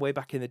Media one way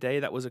back in the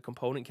day that was a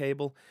component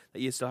cable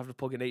that you used to have to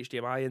plug an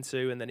HDMI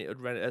into, and then it would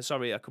run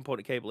a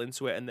component cable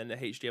into it, and then the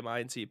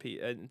HDMI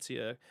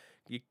into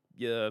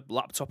your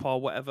laptop or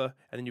whatever,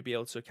 and then you'd be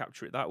able to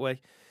capture it that way.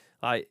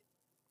 Like,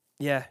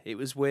 yeah, it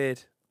was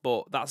weird.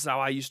 But that's how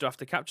I used to have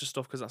to capture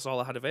stuff because that's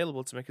all I had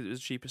available to me because it was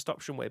the cheapest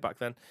option way back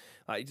then.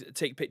 Like,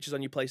 take pictures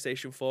on your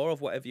PlayStation 4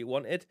 of whatever you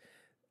wanted,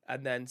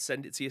 and then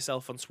send it to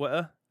yourself on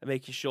Twitter and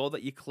making sure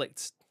that you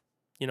clicked,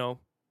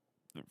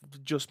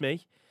 just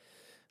me.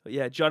 But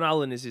yeah, John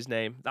Allen is his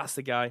name. That's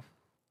the guy.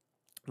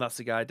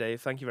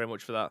 Dave. Thank you very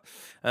much for that.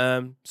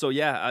 So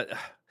yeah,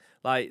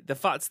 like the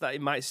fact that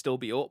it might still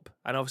be up,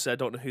 and obviously I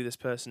don't know who this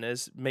person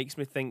is, makes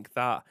me think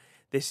that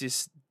this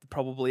is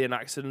probably an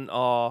accident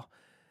or,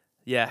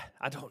 yeah,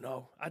 I don't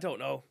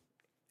know.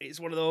 It's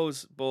one of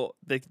those, but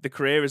the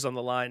career is on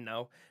the line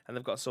now, and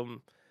they've got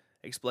some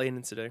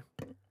explaining to do.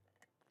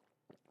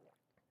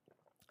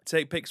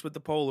 Take pics with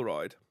the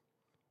Polaroid.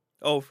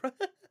 Oh,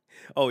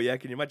 oh yeah,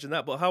 can you imagine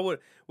that? But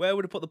where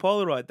would I put the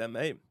Polaroid then,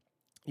 mate?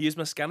 Use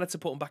my scanner to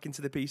put them back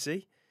into the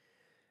PC.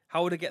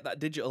 How would I get that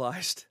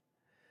digitalized?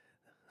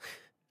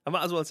 I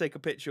might as well take a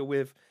picture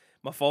with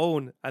my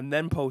phone and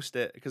then post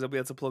it because I'll be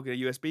able to plug a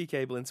USB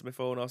cable into my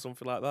phone or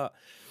something like that.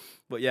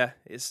 But yeah,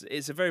 it's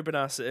a very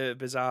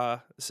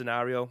bizarre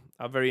scenario.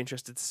 I'm very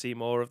interested to see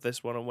more of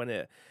this one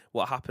and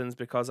what happens,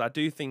 because I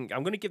do think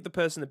I'm going to give the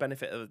person the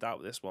benefit of the doubt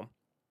with this one,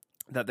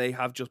 that they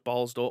have just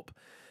ballsed up,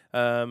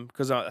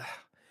 because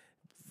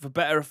for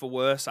better or for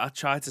worse, I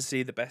try to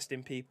see the best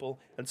in people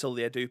until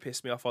they do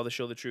piss me off or they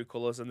show the true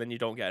colours, and then you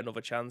don't get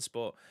another chance.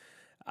 But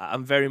I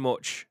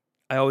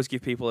always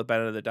give people a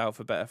benefit of the doubt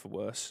for better or for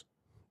worse.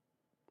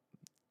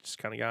 Just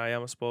kind of guy I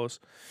am, I suppose.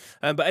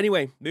 But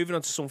anyway, moving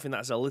on to something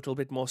that's a little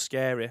bit more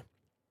scary.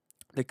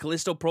 The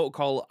Callisto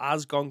Protocol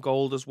has gone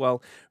gold as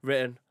well,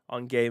 written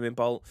on Gaming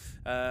Bolt.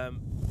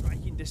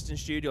 Striking Distance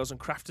Studios and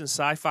Crafton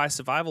sci-fi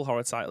survival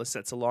horror title is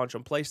set to launch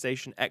on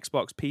PlayStation,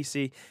 Xbox,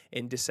 PC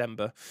in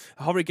December.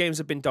 Horror games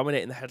have been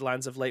dominating the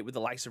headlines of late, with the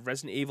likes of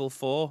Resident Evil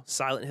 4,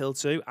 Silent Hill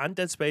 2, and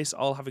Dead Space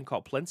all having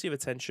caught plenty of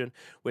attention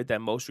with their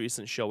most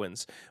recent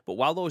showings. But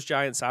while those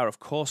giants are, of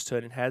course,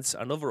 turning heads,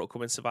 another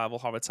upcoming survival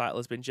horror title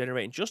has been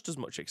generating just as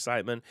much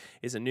excitement.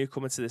 Is a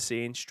newcomer to the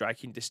scene,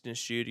 Striking Distance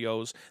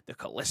Studios, the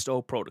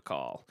Callisto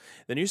Protocol.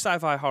 The new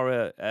sci-fi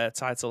horror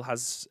title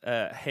has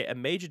hit a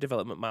major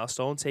development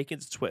milestone, taking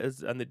to Twitter,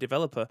 and the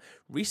developer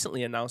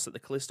recently announced that the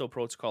Callisto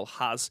Protocol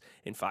has,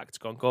 in fact,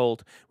 gone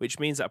gold, which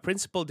means that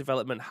principal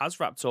development has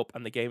wrapped up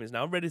and the game is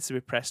now ready to be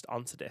pressed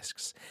onto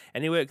discs.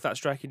 Any work that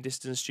Striking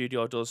Distance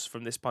Studio does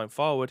from this point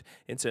forward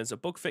in terms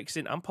of bug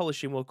fixing and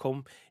polishing will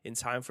come in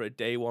time for a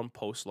day one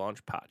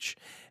post-launch patch.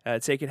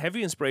 Taking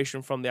heavy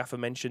inspiration from the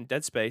aforementioned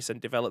Dead Space and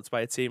developed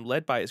by a team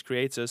led by its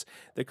creators,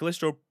 the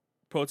Callisto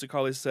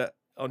Protocol is set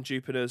on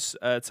Jupiter's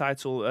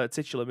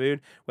titular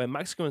moon, where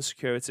Mexican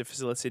security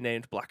facility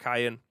named Black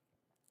Iron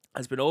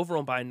has been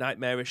overrun by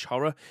nightmarish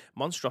horror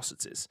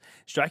monstrosities.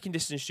 Striking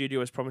Distance Studio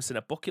is promising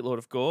a bucket load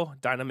of gore,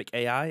 dynamic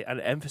AI, and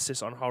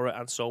emphasis on horror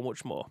and so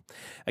much more.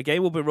 A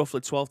game will be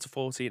roughly 12 to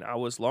 14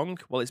 hours long,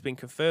 while it's been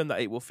confirmed that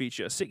it will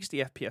feature a 60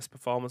 FPS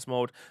performance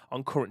mode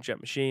on current gen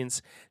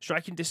machines.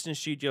 Striking Distance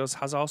Studios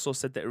has also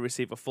said that it will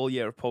receive a full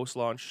year of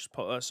post-launch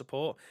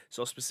support,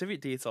 so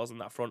specific details on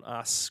that front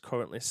are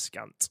currently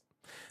scant.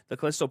 The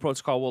Callisto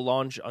Protocol will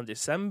launch on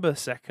December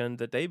 2nd,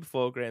 the day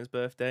before Graham's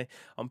birthday,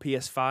 on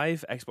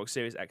PS5, Xbox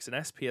Series X and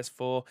S,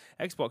 PS4,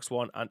 Xbox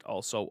One, and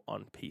also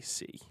on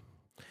PC.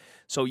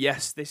 So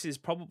yes, this is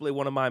probably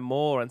one of my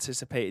more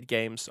anticipated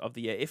games of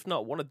the year, if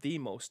not one of the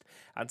most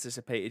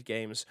anticipated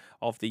games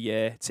of the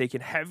year,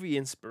 taking heavy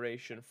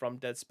inspiration from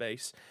Dead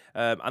Space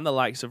and the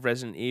likes of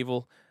Resident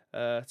Evil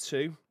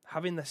 2,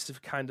 having this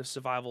kind of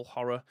survival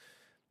horror.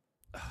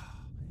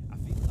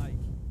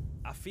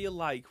 I feel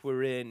like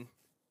we're in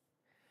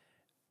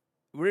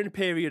a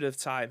period of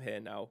time here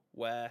now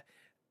where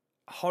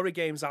horror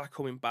games are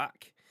coming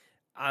back,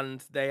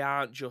 and they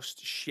aren't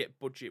just shit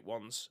budget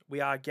ones.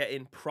 We are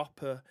getting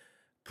proper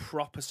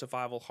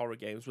survival horror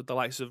games, with the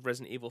likes of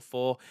Resident Evil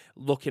 4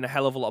 looking a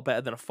hell of a lot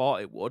better than I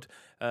thought it would,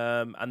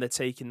 and they're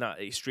taking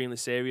that extremely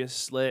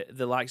seriously.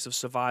 The likes of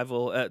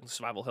Silent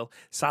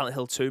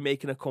Hill 2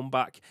 making a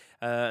comeback,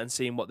 and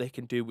seeing what they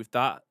can do with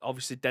that.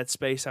 Obviously Dead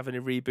Space having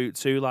a reboot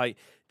too. Like,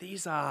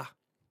 these are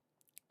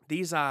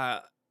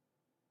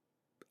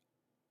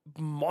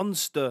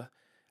monster.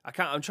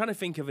 I'm trying to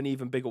think of an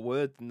even bigger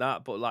word than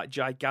that, but like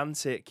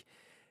gigantic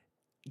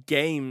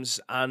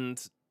games,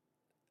 and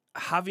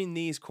having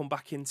these come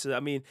back into, I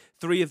mean,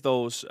 two of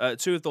those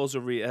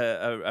are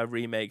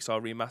remakes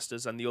or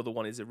remasters, and the other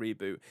one is a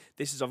reboot.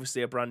 This is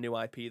obviously a brand new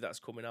IP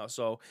that's coming out.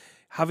 So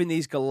having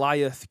these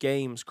Goliath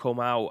games come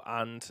out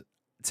and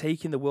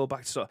taking the world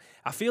back to, so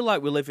I feel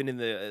like we're living in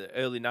the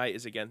early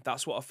 90s again.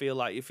 That's what I feel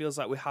like. It feels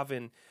like we're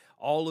having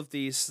all of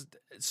these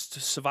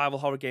survival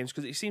horror games,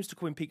 because it seems to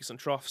come in peaks and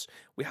troughs.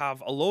 We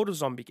have a load of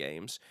zombie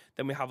games,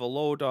 then we have a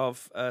load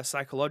of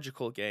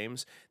psychological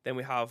games, then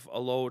we have a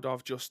load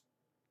of just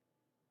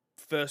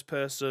first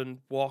person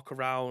walk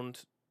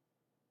around.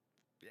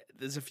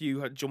 There's a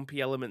few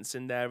jumpy elements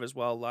in there as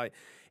well. Like,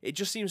 it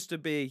just seems to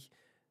be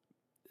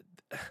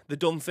the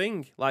done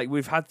thing. Like,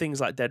 we've had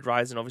things like Dead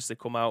Rising obviously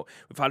come out.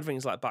 We've had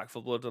things like Back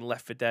 4 Blood and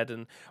Left 4 Dead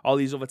and all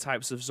these other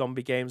types of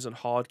zombie games and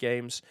horde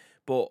games,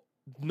 but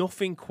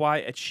nothing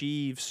quite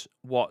achieves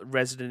what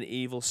Resident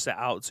Evil set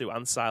out to,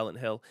 and Silent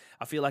Hill.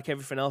 I feel like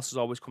everything else has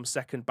always come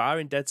second,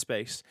 barring Dead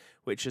Space,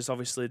 which is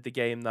obviously the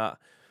game that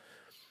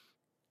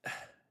I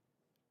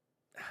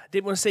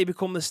didn't want to say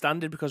become the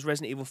standard, because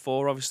Resident Evil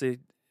 4 obviously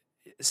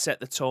set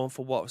the tone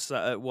for what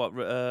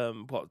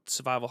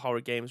survival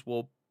horror games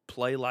will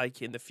play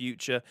like in the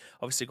future.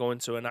 Obviously going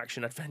to an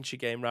action adventure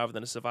game rather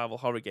than a survival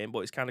horror game, but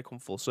it's kind of come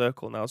full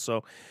circle now.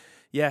 So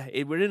yeah,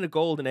 we're in a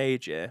golden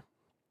age here.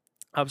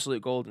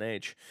 Absolute golden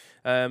age.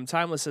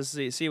 Timeless says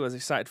he was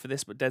excited for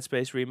this, but Dead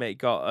Space remake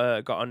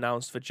got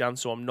announced for Jan,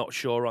 so I'm not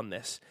sure on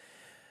this.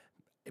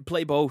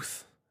 Play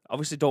both.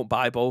 Obviously, don't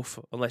buy both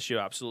unless you're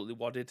absolutely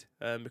wadded,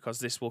 because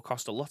this will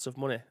cost a lot of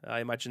money.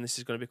 I imagine this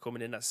is going to be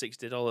coming in at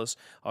 $60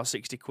 or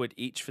 60 quid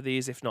each for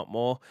these, if not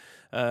more.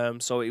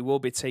 So it will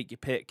be take your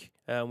pick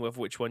with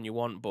which one you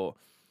want. But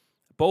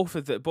both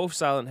Dead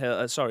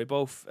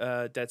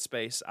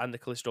Space and the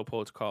Callisto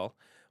Protocol,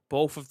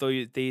 both of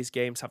these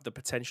games have the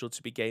potential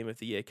to be Game of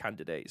the Year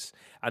candidates,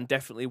 and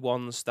definitely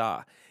ones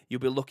that you'll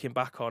be looking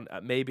back on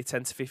at maybe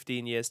 10 to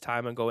 15 years'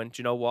 time and going, do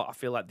you know what? I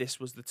feel like this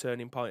was the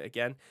turning point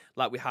again,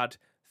 like we had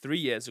 3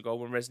 years ago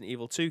when Resident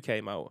Evil 2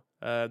 came out,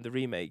 the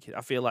remake.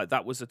 I feel like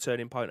that was the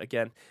turning point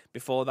again.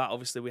 Before that,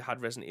 obviously, we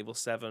had Resident Evil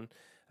 7,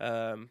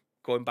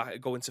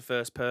 going to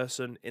first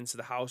person into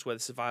the house where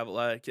the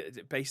survival,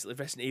 basically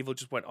Resident Evil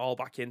just went all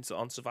back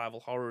on survival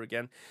horror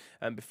again.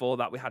 And before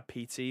that, we had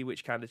PT,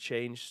 which kind of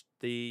changed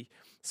the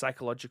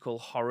psychological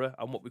horror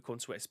and what we come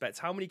to expect.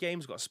 How many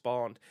games got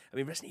spawned? I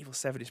mean, Resident Evil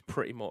 7 is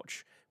pretty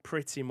much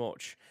pretty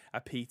much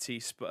a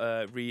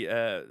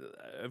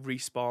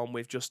respawn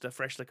with just a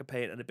fresh lick of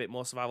paint and a bit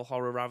more survival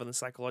horror rather than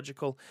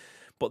psychological.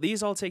 But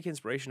these all take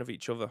inspiration of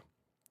each other.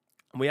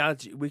 And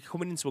we're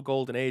coming into a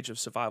golden age of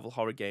survival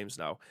horror games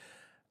now.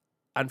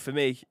 And for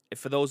me,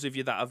 for those of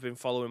you that have been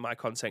following my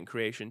content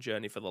creation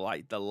journey for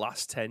the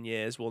last 10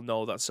 years will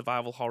know that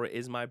survival horror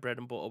is my bread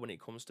and butter when it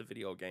comes to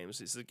video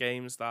games. It's the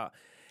games that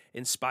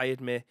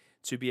inspired me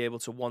to be able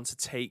to want to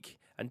take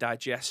and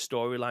digest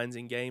storylines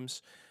in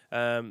games.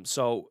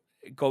 So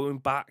going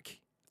back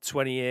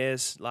 20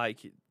 years,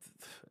 like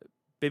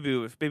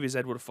Bibby's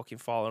head would have fucking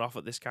fallen off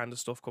at this kind of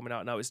stuff coming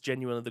out now. It's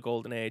genuinely the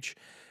golden age,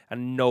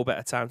 and no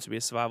better time to be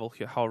a survival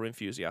horror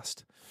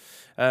enthusiast.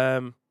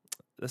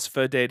 That's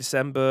 3rd day of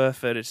December,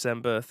 3rd of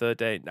December, 3rd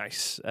day.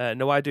 Nice.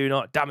 No, I do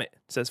not. Damn it,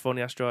 says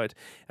Phony Asteroid.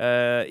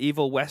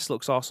 Evil West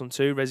looks awesome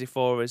too. Resi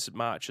 4 is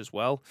March as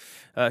well.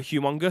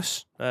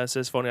 Humongous,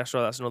 says Phony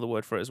Asteroid. That's another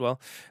word for it as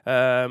well.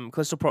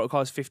 Callisto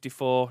Protocol is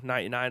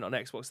 $54.99 on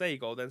Xbox. There you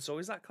go then. So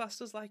is that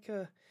classed as like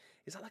a...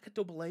 Is that like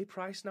a AA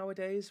price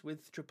nowadays,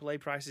 with AAA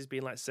prices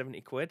being like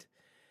 70 quid?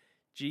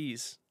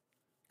 Jeez.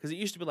 Because it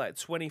used to be like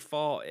 20,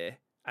 40,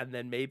 and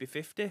then maybe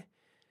 50.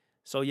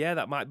 So yeah,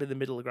 that might be the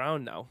middle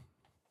ground now.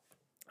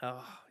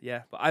 Oh,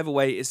 yeah, but either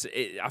way,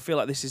 I feel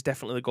like this is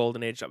definitely the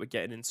golden age that we're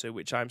getting into,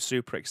 which I'm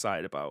super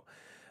excited about.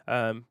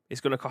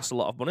 It's going to cost a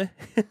lot of money.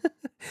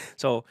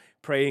 So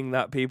praying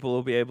that people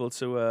will be able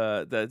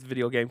to, the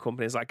video game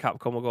companies like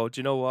Capcom will go,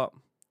 do you know what,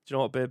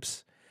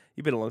 Bibbs?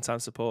 You've been a long time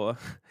supporter.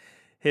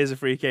 Here's a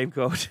free game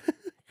code.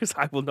 Because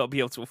I will not be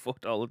able to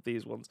afford all of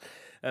these ones.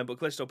 But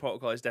Callisto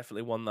Protocol is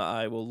definitely one that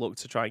I will look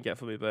to try and get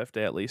for my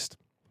birthday at least.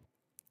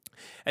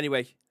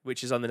 Anyway,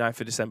 which is on the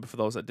 9th of December for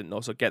those that didn't know,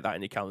 so get that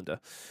in your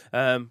calendar.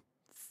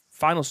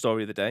 Final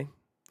story of the day.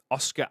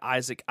 Oscar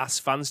Isaac asks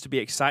fans to be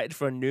excited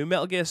for a new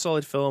Metal Gear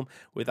Solid film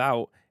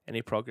without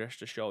any progress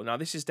to show. Now,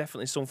 this is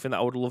definitely something that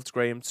I would have loved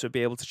Graham to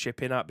be able to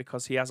chip in at,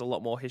 because he has a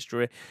lot more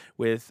history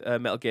with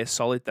Metal Gear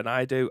Solid than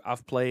I do.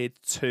 I've played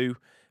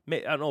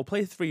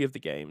played 3 of the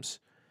games.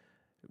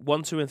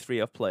 1, 2, and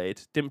 3 I've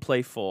played. Didn't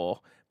play 4.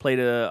 Played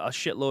a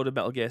shitload of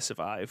Metal Gear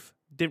Survive.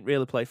 Didn't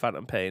really play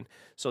Phantom Pain.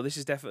 So this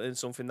is definitely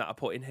something that I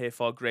put in here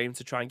for Graham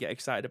to try and get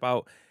excited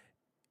about.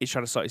 He's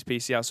trying to sort his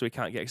PC out so he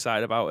can't get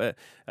excited about it.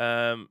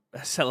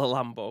 Sell a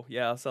Lambo.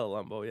 Yeah, I'll sell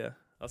a Lambo, yeah.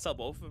 I'll sell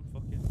both of them,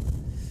 fuck it.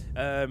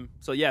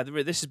 So yeah,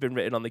 this has been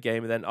written on the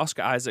game, and then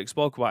Oscar Isaac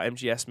spoke about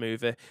MGS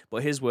movie,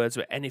 but his words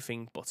were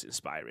anything but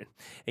inspiring.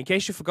 In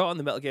case you've forgotten,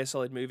 the Metal Gear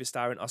Solid movie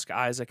starring Oscar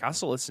Isaac as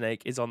Solid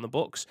Snake is on the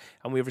books,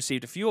 and we've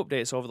received a few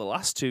updates over the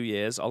last 2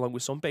 years, along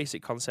with some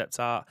basic concept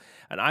art,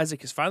 and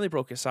Isaac has finally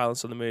broken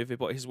silence on the movie,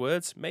 but his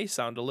words may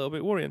sound a little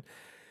bit worrying.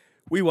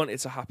 We want it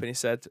to happen, he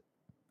said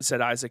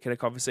Isaac in a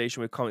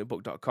conversation with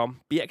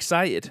comicbook.com. Be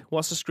excited.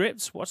 What's the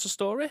script? What's the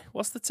story?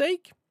 What's the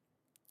take?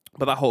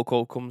 But that whole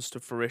call comes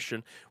to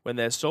fruition when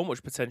there's so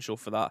much potential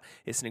for that.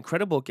 It's an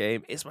incredible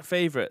game. It's my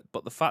favourite.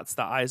 But the fact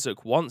that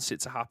Isaac wants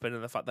it to happen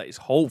and the fact that he's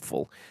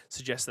hopeful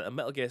suggests that a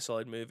Metal Gear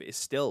Solid movie is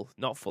still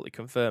not fully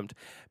confirmed.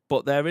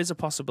 But there is a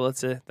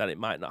possibility that it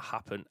might not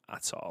happen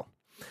at all.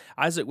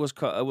 Isaac was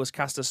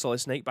cast as Solid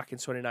Snake back in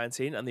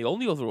 2019, and the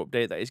only other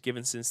update that he's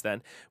given since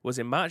then was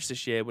in March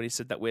this year when he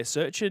said that we're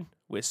searching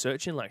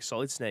like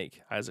Solid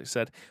Snake. Isaac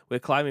said, we're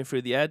climbing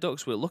through the air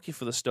ducts, we're looking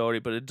for the story,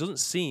 but it doesn't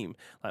seem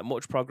like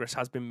much progress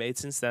has been made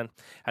since then.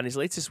 And his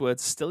latest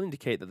words still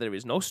indicate that there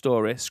is no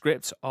story,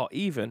 script, or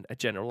even a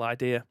general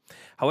idea.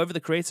 However,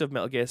 the creator of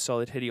Metal Gear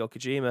Solid, Hideo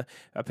Kojima,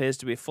 appears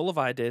to be full of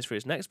ideas for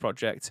his next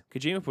project.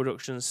 Kojima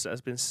Productions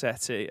has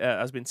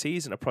been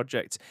teasing a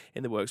project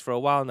in the works for a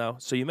while now,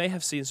 so you may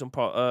have seen some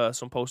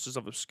posters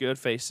of obscured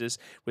faces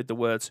with the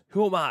words,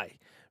 "Who am I?"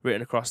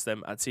 written across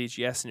them at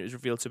TGS, and it was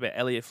revealed to be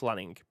Elliot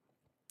Flanning.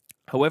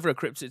 However, a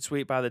cryptic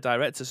tweet by the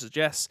director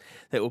suggests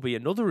there will be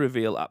another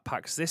reveal at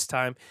PAX this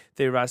time,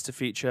 theorized to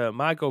feature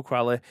Margot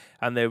Crowley,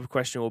 and the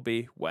question will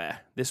be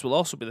where. This will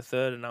also be the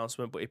third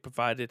announcement, but he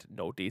provided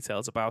no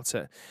details about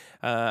it.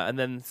 And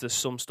then there's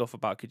some stuff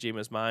about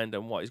Kojima's mind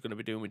and what he's going to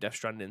be doing with Death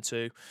Stranding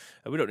 2.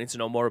 We don't need to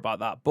know more about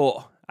that.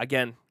 But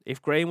again, if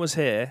Graham was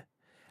here,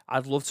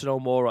 I'd love to know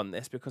more on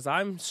this, because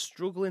I'm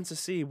struggling to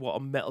see what a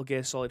Metal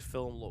Gear Solid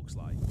film looks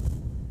like.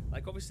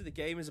 Like, obviously, the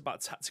game is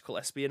about tactical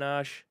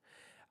espionage,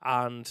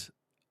 and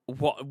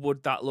what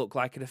would that look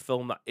like in a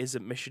film that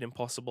isn't Mission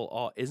Impossible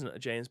or isn't a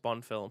James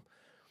Bond film?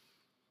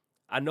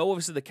 I know,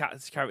 obviously, the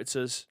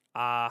characters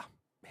are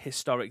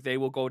historic. They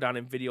will go down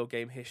in video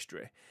game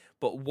history.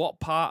 But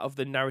what part of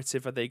the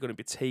narrative are they going to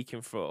be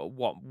taking for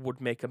what would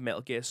make a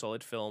Metal Gear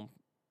Solid film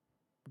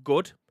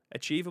good,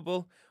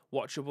 achievable,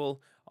 watchable,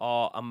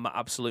 or an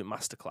absolute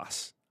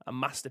masterclass? A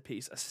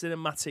masterpiece, a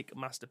cinematic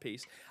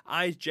masterpiece.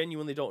 I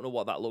genuinely don't know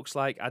what that looks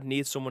like. I'd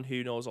need someone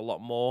who knows a lot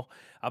more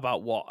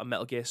about what a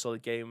Metal Gear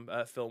Solid game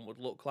film would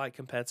look like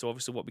compared to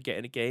obviously what we get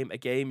in a game. A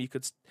game you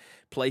could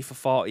play for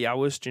 40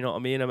 hours, do you know what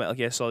I mean? A Metal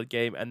Gear Solid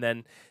game, and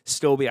then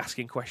still be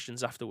asking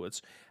questions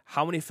afterwards.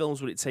 How many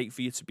films would it take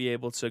for you to be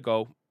able to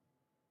go,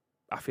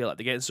 I feel like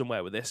they're getting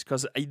somewhere with this?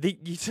 Because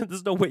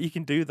there's no way you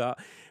can do that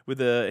with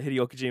a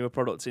Hideo Kojima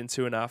product in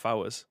 2.5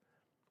 hours.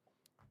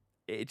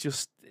 It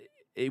just,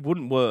 it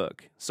wouldn't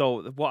work.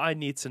 So what I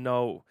need to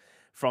know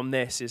from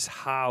this is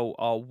how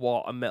or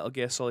what a Metal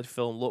Gear Solid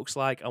film looks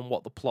like and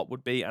what the plot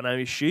would be. And I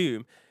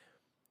assume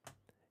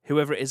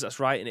whoever it is that's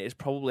writing it is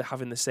probably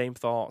having the same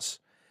thoughts,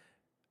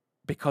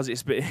 because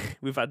it's been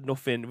we've had no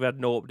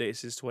updates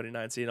since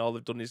 2019. All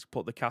they've done is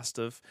put the cast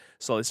of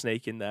Solid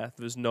Snake in there.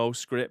 There's no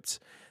script.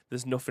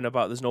 There's no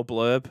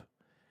blurb.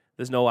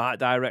 There's no art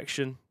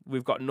direction.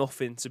 We've got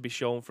nothing to be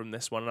shown from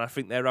this one, and I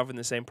think they're having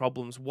the same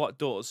problems. What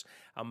does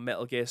a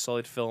Metal Gear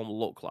Solid film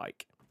look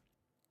like?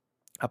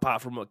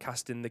 Apart from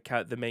casting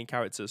the main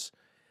characters.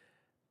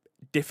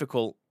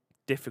 Difficult.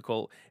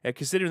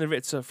 Considering the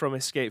written from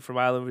Escape from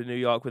Island in New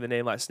York with a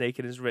name like Snake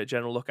in his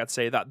general look, I'd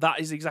say that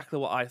is exactly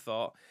what I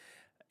thought.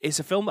 It's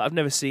a film that I've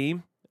never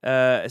seen,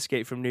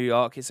 Escape from New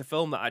York. It's a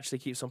film that actually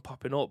keeps on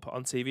popping up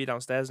on TV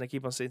downstairs, and I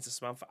keep on saying to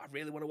Samantha, I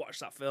really want to watch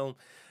that film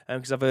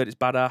because I've heard it's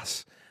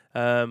badass.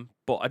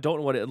 But I don't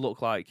know what it'd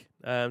look like.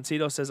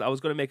 Tito says, I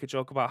was going to make a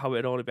joke about how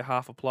it'd only be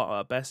half a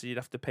plot at best, so you'd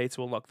have to pay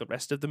to unlock the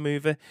rest of the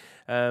movie.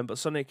 But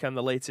Sonic and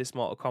the latest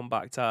Mortal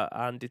Kombat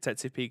and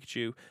Detective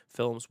Pikachu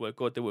films were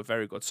good. They were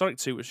very good. Sonic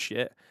 2 was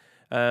shit.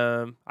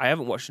 I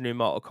haven't watched the new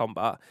Mortal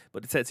Kombat,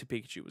 but Detective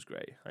Pikachu was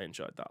great. I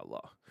enjoyed that a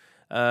lot.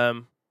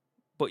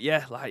 But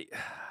yeah, like,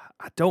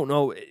 I don't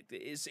know.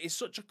 It's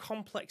such a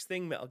complex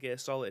thing, Metal Gear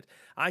Solid.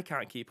 I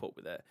can't keep up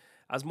with it.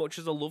 As much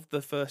as I loved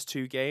the first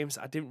 2 games,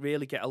 I didn't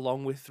really get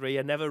along with 3.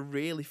 I never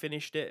really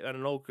finished it. And I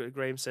know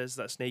Graham says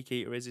that Snake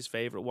Eater is his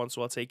favourite one,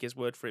 so I'll take his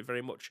word for it,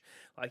 very much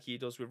like he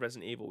does with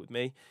Resident Evil with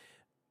me.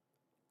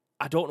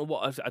 I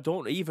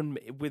don't even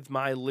with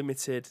my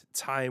limited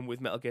time with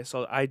Metal Gear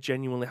Solid, I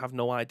genuinely have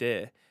no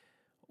idea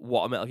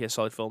what a Metal Gear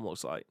Solid film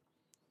looks like.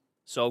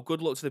 So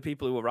good luck to the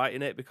people who are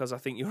writing it, because I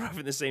think you're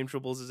having the same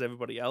troubles as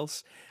everybody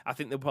else. I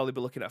think they'll probably be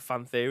looking at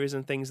fan theories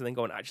and things and then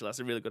going, actually, that's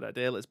a really good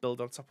idea. Let's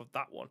build on top of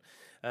that one,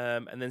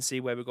 and then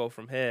see where we go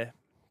from here.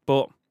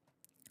 But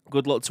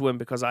good luck to him,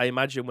 because I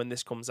imagine when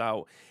this comes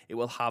out, it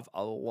will have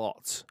a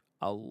lot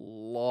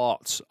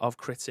of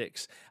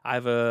critics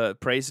either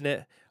praising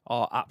it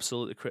or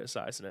absolutely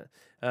criticizing it.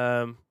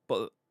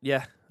 But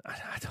yeah,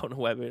 I don't know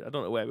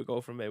where we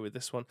go from here with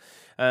this one.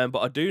 But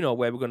I do know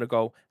where we're going to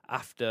go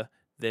after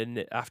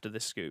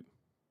this scoop.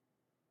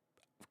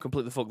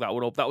 Completely fucked that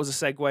one up. That was a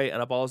segue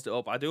and I ballsed it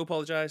up. I do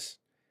apologise,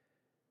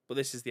 but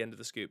this is the end of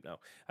the scoop now.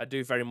 I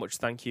do very much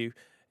thank you,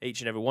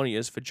 each and every one of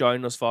you, for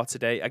joining us for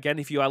today. Again,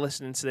 if you are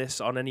listening to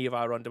this on any of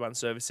our on-demand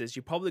services,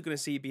 you're probably going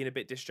to see it being a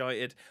bit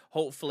disjointed.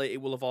 Hopefully,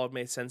 it will have all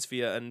made sense for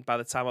you, and by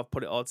the time I've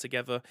put it all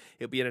together,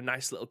 it'll be in a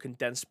nice little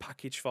condensed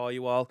package for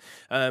you all.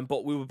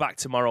 But we will be back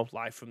tomorrow,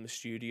 live from the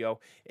studio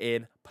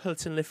in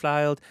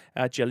Pulteney-Flyld,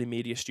 Jelly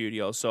Media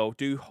Studio. So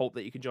do hope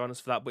that you can join us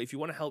for that. But if you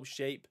want to help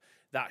shape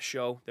that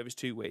show, there is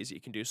 2 ways that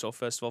you can do so.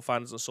 First of all,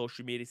 find us on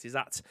social media. It is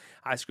at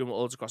Ice Cream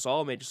Uploads across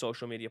all major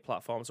social media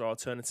platforms, or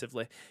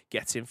alternatively,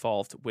 get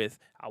involved with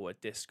our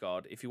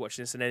Discord. If you're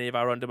watching this in any of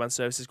our on-demand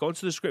services, go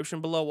into the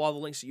description below. All the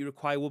links that you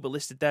require will be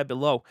listed there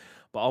below.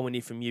 But all we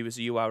need from you is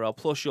a URL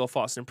plus your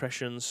thoughts and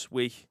impressions.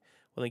 We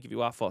will then give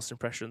you our thoughts and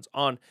impressions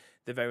on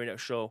the very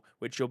next show,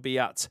 which will be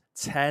at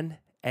 10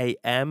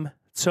 a.m.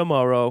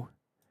 tomorrow.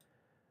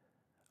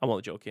 I'm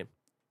only joking.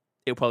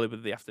 It'll probably be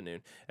the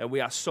afternoon. And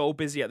we are so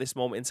busy at this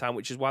moment in time,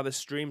 which is why the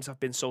streams have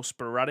been so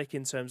sporadic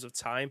in terms of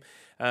time.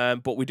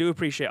 But we do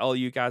appreciate all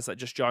you guys that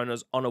just join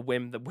us on a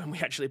whim, that when we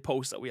actually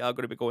post that we are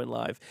going to be going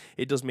live.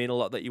 It does mean a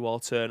lot that you all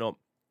turn up.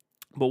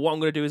 But what I'm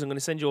going to do is I'm going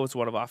to send you over to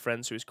one of our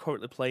friends who is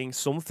currently playing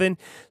something.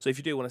 So if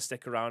you do want to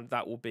stick around,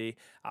 that will be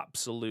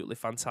absolutely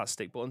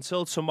fantastic. But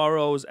until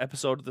tomorrow's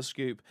episode of The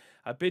Scoop,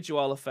 I bid you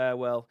all a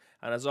farewell.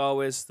 And as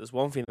always, there's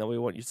one thing that we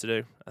want you to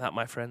do. And that,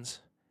 my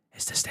friends,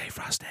 is to stay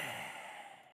frosty.